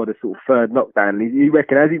before the sort of third knockdown. And he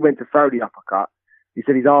reckoned as he went to throw the uppercut, he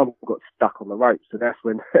said his arm got stuck on the ropes, so that's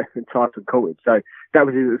when Tyson caught him. So that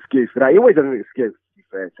was his excuse for that. He always had an excuse, to be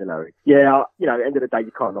fair to Larry. Yeah, you know, at the end of the day,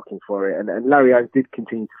 you can't knock him for it. And Larry Holmes did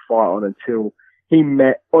continue to fight on until he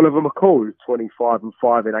met Oliver McCall, who was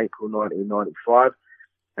 25-5 in April 1995,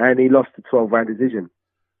 and he lost the 12-round decision.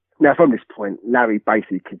 Now, from this point, Larry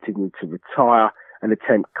basically continued to retire and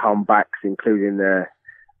attempt comebacks, including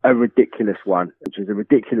a ridiculous one, which was a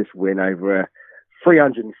ridiculous win over a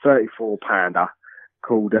 334-pounder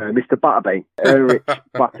called Mr. Butterbean, Erich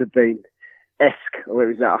Butterbean-esque, or it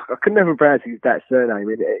was that. I could never pronounce that surname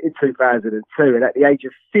in 2002, and at the age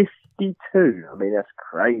of 52, I mean, that's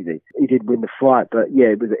crazy. He did win the fight, but yeah,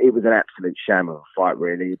 it was an absolute sham of a fight,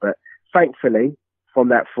 really. But thankfully, from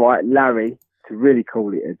that fight, Larry, to really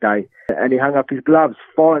call it a day, and he hung up his gloves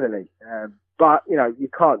finally. But you know, you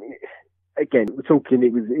can't. Again, we're talking.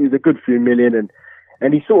 It was a good few million,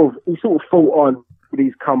 and he sort of fought on with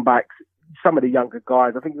these comebacks. Some of the younger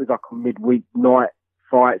guys, I think it was like on midweek night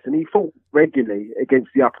fights, and he fought regularly against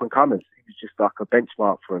the up and comers. He was just like a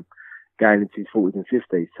benchmark for him going into his 40s and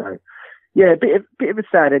 50s. So, yeah, a bit of a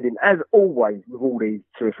sad ending, as always with all these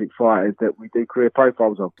terrific fighters that we do career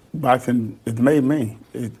profiles of. Boxing, it made me.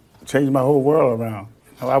 It changed my whole world around.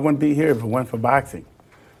 You know, I wouldn't be here if it weren't for boxing.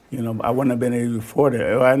 You know, I wouldn't have been able to afford it.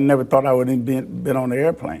 I never thought I would have been on the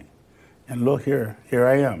airplane. And look here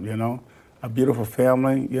I am, you know. A beautiful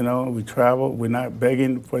family, you know, we travel, we're not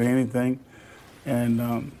begging for anything.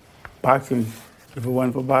 And boxing, if it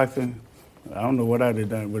wasn't for boxing, I don't know what I'd have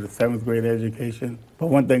done with a 7th grade education. But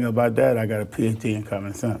one thing about that, I got a PhD in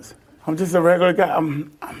common sense. I'm just a regular guy.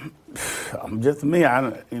 I'm just me.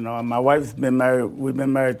 You know, my wife's been married, we've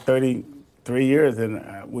been married 33 years,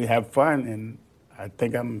 and we have fun, and I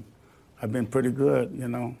think I've been pretty good, you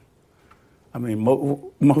know. I mean,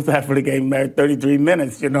 most athletes get married 33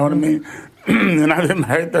 minutes, you know what I mean? And I've been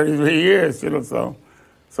married 33 years, you know,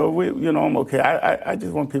 so we, you know, I'm okay. I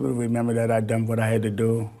just want people to remember that I've done what I had to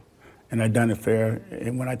do, and I've done it fair.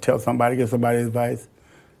 And when I tell somebody, give somebody advice,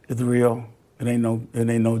 it's real. It ain't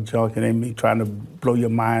no junk. It ain't me trying to blow your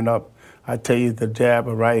mind up. I tell you the jab,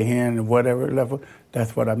 a right hand, and whatever level,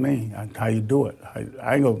 that's what I mean, how you do it.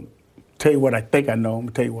 I ain't gonna tell you what I think I know, I'm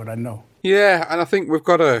gonna tell you what I know. Yeah, and I think we've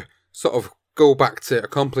got to sort of go back to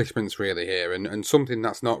accomplishments really here, and something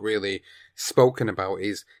that's not really spoken about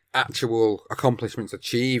is actual accomplishments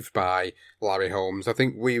achieved by Larry Holmes. I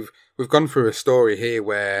think we've gone through a story here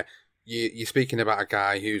where you're speaking about a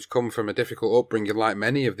guy who's come from a difficult upbringing, like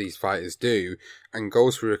many of these fighters do, and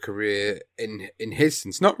goes through a career in his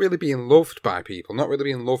sense, not really being loved by people, not really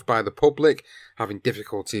being loved by the public, having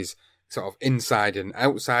difficulties sort of inside and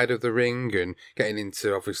outside of the ring, and getting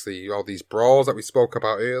into obviously all these brawls that we spoke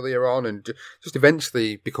about earlier on, and just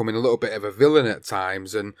eventually becoming a little bit of a villain at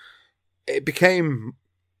times. And it became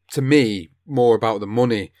to me, more about the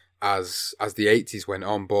money as the 80s went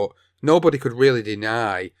on, but nobody could really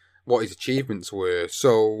deny what his achievements were.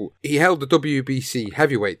 So he held the WBC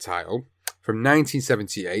heavyweight title from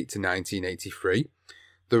 1978 to 1983,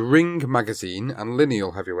 the Ring magazine and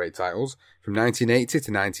lineal heavyweight titles from 1980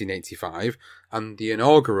 to 1985, and the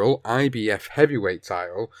inaugural IBF heavyweight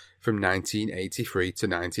title from 1983 to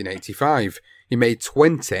 1985. He made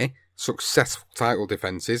 20 successful title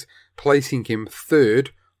defences, placing him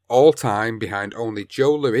third all-time behind only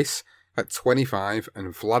Joe Louis at 25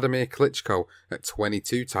 and Vladimir Klitschko at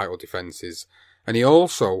 22 title defences. And he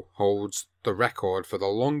also holds the record for the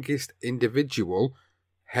longest individual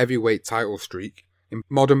heavyweight title streak in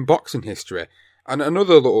modern boxing history. And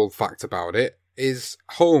another little fact about it is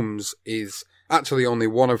Holmes is actually only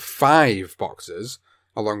one of 5 boxers,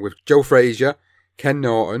 along with Joe Frazier, Ken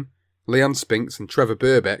Norton, Leon Spinks and Trevor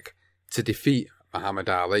Burbeck, to defeat Muhammad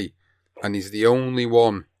Ali. And he's the only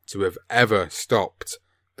one to have ever stopped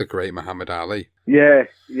the great Muhammad Ali. Yeah,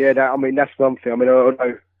 that's one thing. I mean,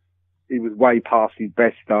 although he was way past his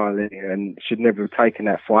best style and should never have taken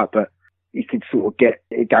that fight, but you could sort of get,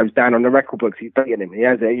 it goes down on the record books, he's beaten him. He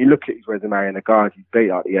has it. You look at his resume and the guys he's beat,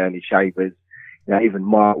 like the Ernie Shavers, even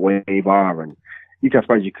Mark Weaver, and I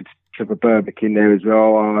suppose you could Trevor Burbeck in there as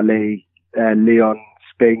well, Ali, Leon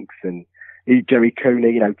Spinks, and Jerry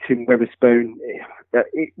Cooney, Tim Weatherspoon.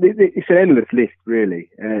 It's an endless list, really.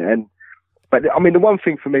 But I mean, the one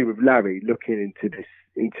thing for me with Larry, looking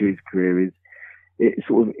into his career, is it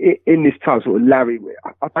sort of in this time, sort of Larry.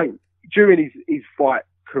 I think during his fight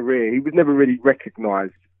career, he was never really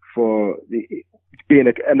recognised for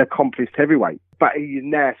being an accomplished heavyweight, but he is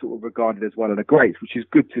now sort of regarded as one of the greats, which is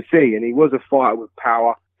good to see. And he was a fighter with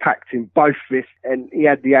power, packed in both fists, and he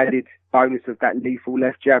had the added bonus of that lethal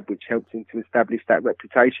left jab, which helped him to establish that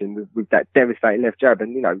reputation with that devastating left jab.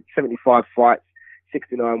 And 75 fights,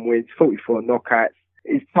 69 wins, 44 knockouts.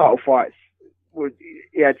 His title fights,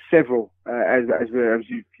 he had several, as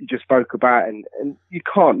you just spoke about, and you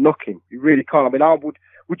can't knock him. You really can't. I mean,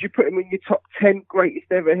 would you put him in your top 10 greatest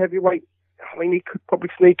ever heavyweight? I mean, he could probably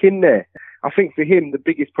sneak in there. I think for him, the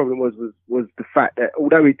biggest problem was the fact that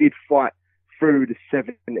although he did fight through the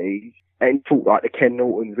 70s and he fought like the Ken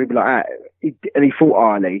Nortons, people like that, and he fought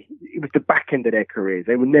Ali, it was the back end of their careers.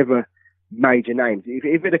 They were never major names.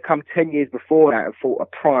 If it had come 10 years before that and fought a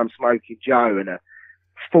prime Smokey Joe and a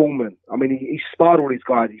Foreman, I mean, he sparred all these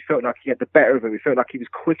guys. He felt like he had the better of them. He felt like he was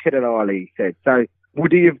quicker than Ali, he said. So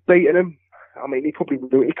would he have beaten him? I mean, he probably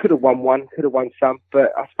would. He could have won one, could have won some,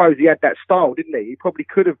 but I suppose he had that style, didn't he? He probably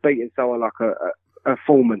could have beaten someone like a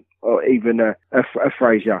Foreman or even a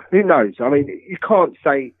Frazier. Who knows? I mean, you can't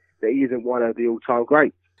say that he isn't one of the all-time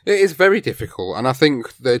greats. It is very difficult, and I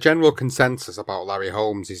think the general consensus about Larry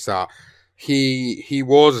Holmes is that he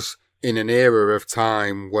was in an era of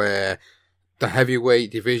time where the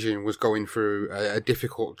heavyweight division was going through a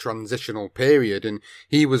difficult transitional period, and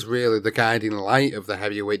he was really the guiding light of the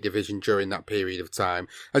heavyweight division during that period of time.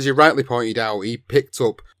 As you rightly pointed out, he picked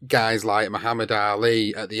up guys like Muhammad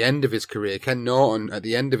Ali at the end of his career, Ken Norton at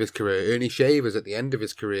the end of his career, Ernie Shavers at the end of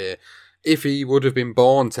his career. If he would have been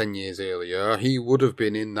born 10 years earlier, he would have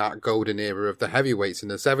been in that golden era of the heavyweights in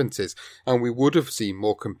the 70s, and we would have seen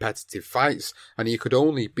more competitive fights, and he could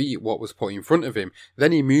only beat what was put in front of him.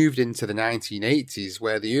 Then he moved into the 1980s,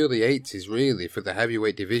 where the early 80s, really, for the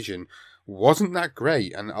heavyweight division, wasn't that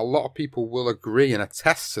great, and a lot of people will agree and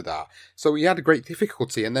attest to that. So he had a great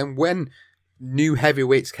difficulty, and then when new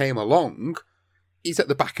heavyweights came along, he's at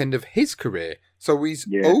the back end of his career. So he's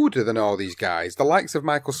older than all these guys. The likes of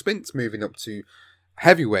Michael Spinks moving up to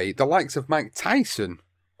heavyweight. The likes of Mike Tyson,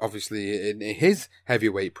 obviously in his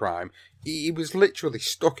heavyweight prime. He was literally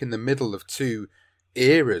stuck in the middle of two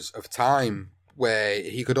eras of time where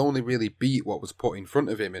he could only really beat what was put in front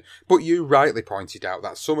of him. But you rightly pointed out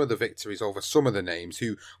that some of the victories over some of the names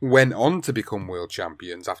who went on to become world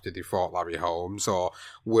champions after they fought Larry Holmes, or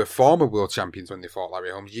were former world champions when they fought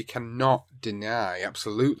Larry Holmes, you cannot deny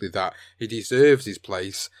absolutely that he deserves his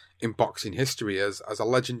place in boxing history as a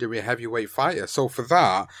legendary heavyweight fighter. So for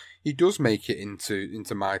that, he does make it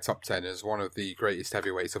into my top 10 as one of the greatest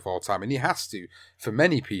heavyweights of all time. And he has to, for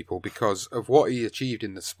many people, because of what he achieved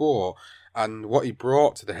in the sport and what he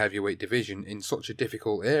brought to the heavyweight division in such a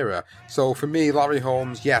difficult era. So for me, Larry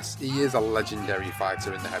Holmes, yes, he is a legendary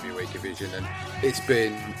fighter in the heavyweight division, and it's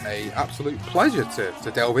been an absolute pleasure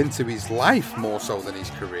to delve into his life more so than his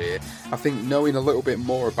career. I think knowing a little bit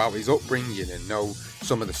more about his upbringing and know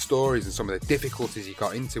some of the stories and some of the difficulties he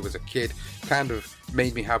got into as a kid kind of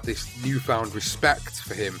made me have this newfound respect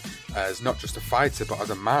for him as not just a fighter but as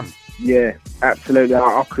a man. Yeah, absolutely.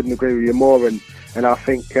 I couldn't agree with you more. And And I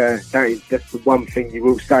think that's the one thing you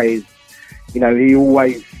will say is, he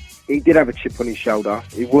did have a chip on his shoulder.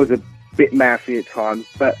 He was a bit mouthy at times,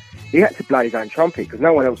 but he had to blow his own trumpet because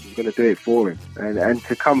no one else was going to do it for him. And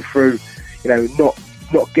to come through,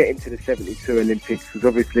 not getting to the 72 Olympics was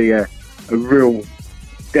obviously a real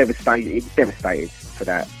devastating. He was devastated for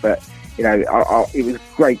that. But, it was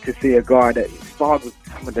great to see a guy that inspired with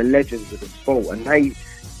some of the legends of the sport, and they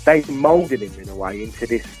moulded him in a way into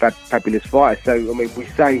this fabulous fighter. So, we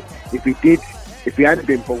say if he hadn't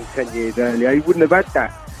been born 10 years earlier, he wouldn't have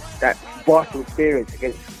had that vital experience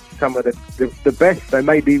against some of the best. So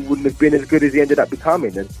maybe he wouldn't have been as good as he ended up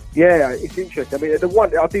becoming. And yeah, it's interesting.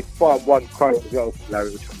 I did find one quote as well from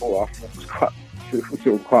Larry, which I thought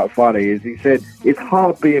was quite funny. Is he said, "It's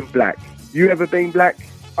hard being black. You ever been black?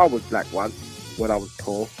 I was black once when I was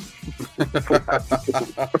poor."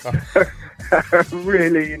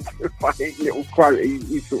 Really funny little quote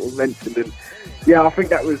he sort of mentioned, and yeah, I think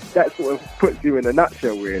that sort of puts you in a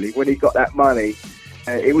nutshell. Really, when he got that money,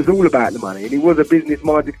 it was all about the money, and he was a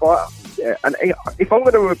business-minded fighter. And if I'm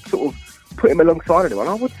going to sort of put him alongside anyone,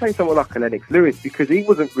 I would say someone like Lennox Lewis, because he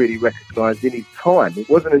wasn't really recognised in his time. It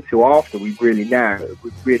wasn't until after we really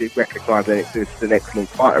recognised Lennox Lewis as an excellent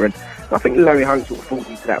fighter, and I think Larry Holmes sort of falls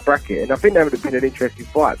into that bracket, and I think that would have been an interesting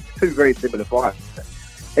fight. Two very similar fights.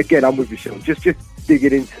 Again, I'm with you, Sean. Just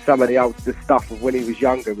digging into some of the stuff of when he was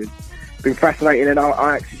younger has been fascinating, and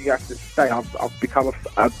I actually have to say I've become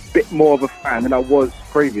a bit more of a fan than I was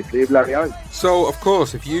previously of Larry Holmes. So, of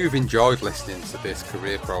course, if you've enjoyed listening to this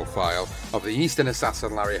career profile of the Eastern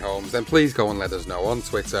Assassin Larry Holmes, then please go and let us know on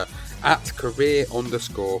Twitter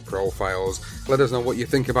 @career_profiles. Let us know what you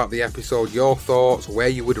think about the episode, your thoughts, where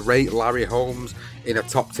you would rate Larry Holmes in a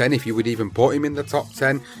top 10, if you would even put him in the top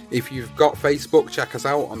 10. If you've got Facebook, check us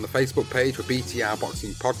out on the Facebook page for BTR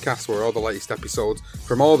Boxing Podcast, where all the latest episodes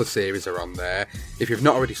from all the series are on there. If you've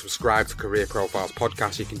not already subscribed to Career Profiles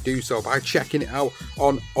Podcast, you can do so by checking it out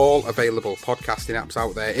on all available podcasting apps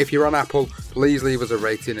out there. If you're on Apple, please leave us a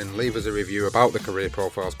rating and leave us a review about the Career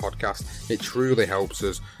Profiles Podcast. It truly helps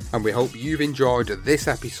us, and we hope you've enjoyed this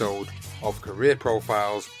episode of Career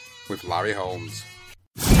Profiles with Larry Holmes.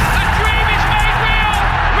 The dream is made real!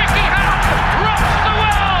 Ricky Hatton rocks the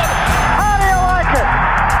world! How do you like it?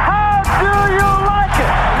 How do you like it?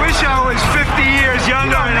 I wish I was 50 years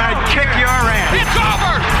younger and I'd kick your ass. It's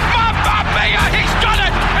over! Mamma Mia! He's done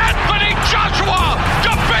it! Anthony Joshua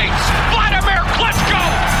defeats Vladimir Klitschko!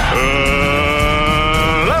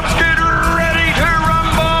 Let's get ready to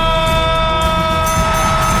rumble!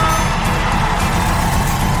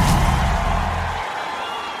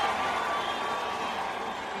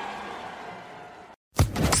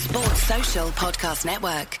 Sports Social Podcast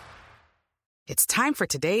Network. It's time for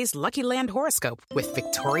today's Lucky Land horoscope with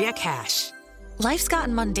Victoria Cash. Life's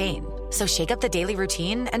gotten mundane, so shake up the daily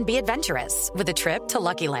routine and be adventurous with a trip to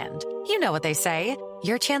Lucky Land. You know what they say,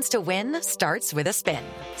 your chance to win starts with a spin.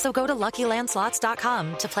 So go to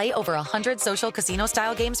LuckyLandSlots.com to play over 100 social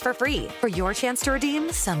casino-style games for free for your chance to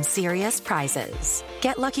redeem some serious prizes.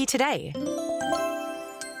 Get lucky today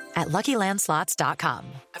at LuckyLandSlots.com.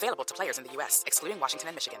 Available to players in the U.S., excluding Washington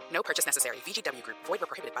and Michigan. No purchase necessary. VGW Group. Void where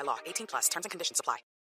prohibited by law. 18+. Terms and conditions apply.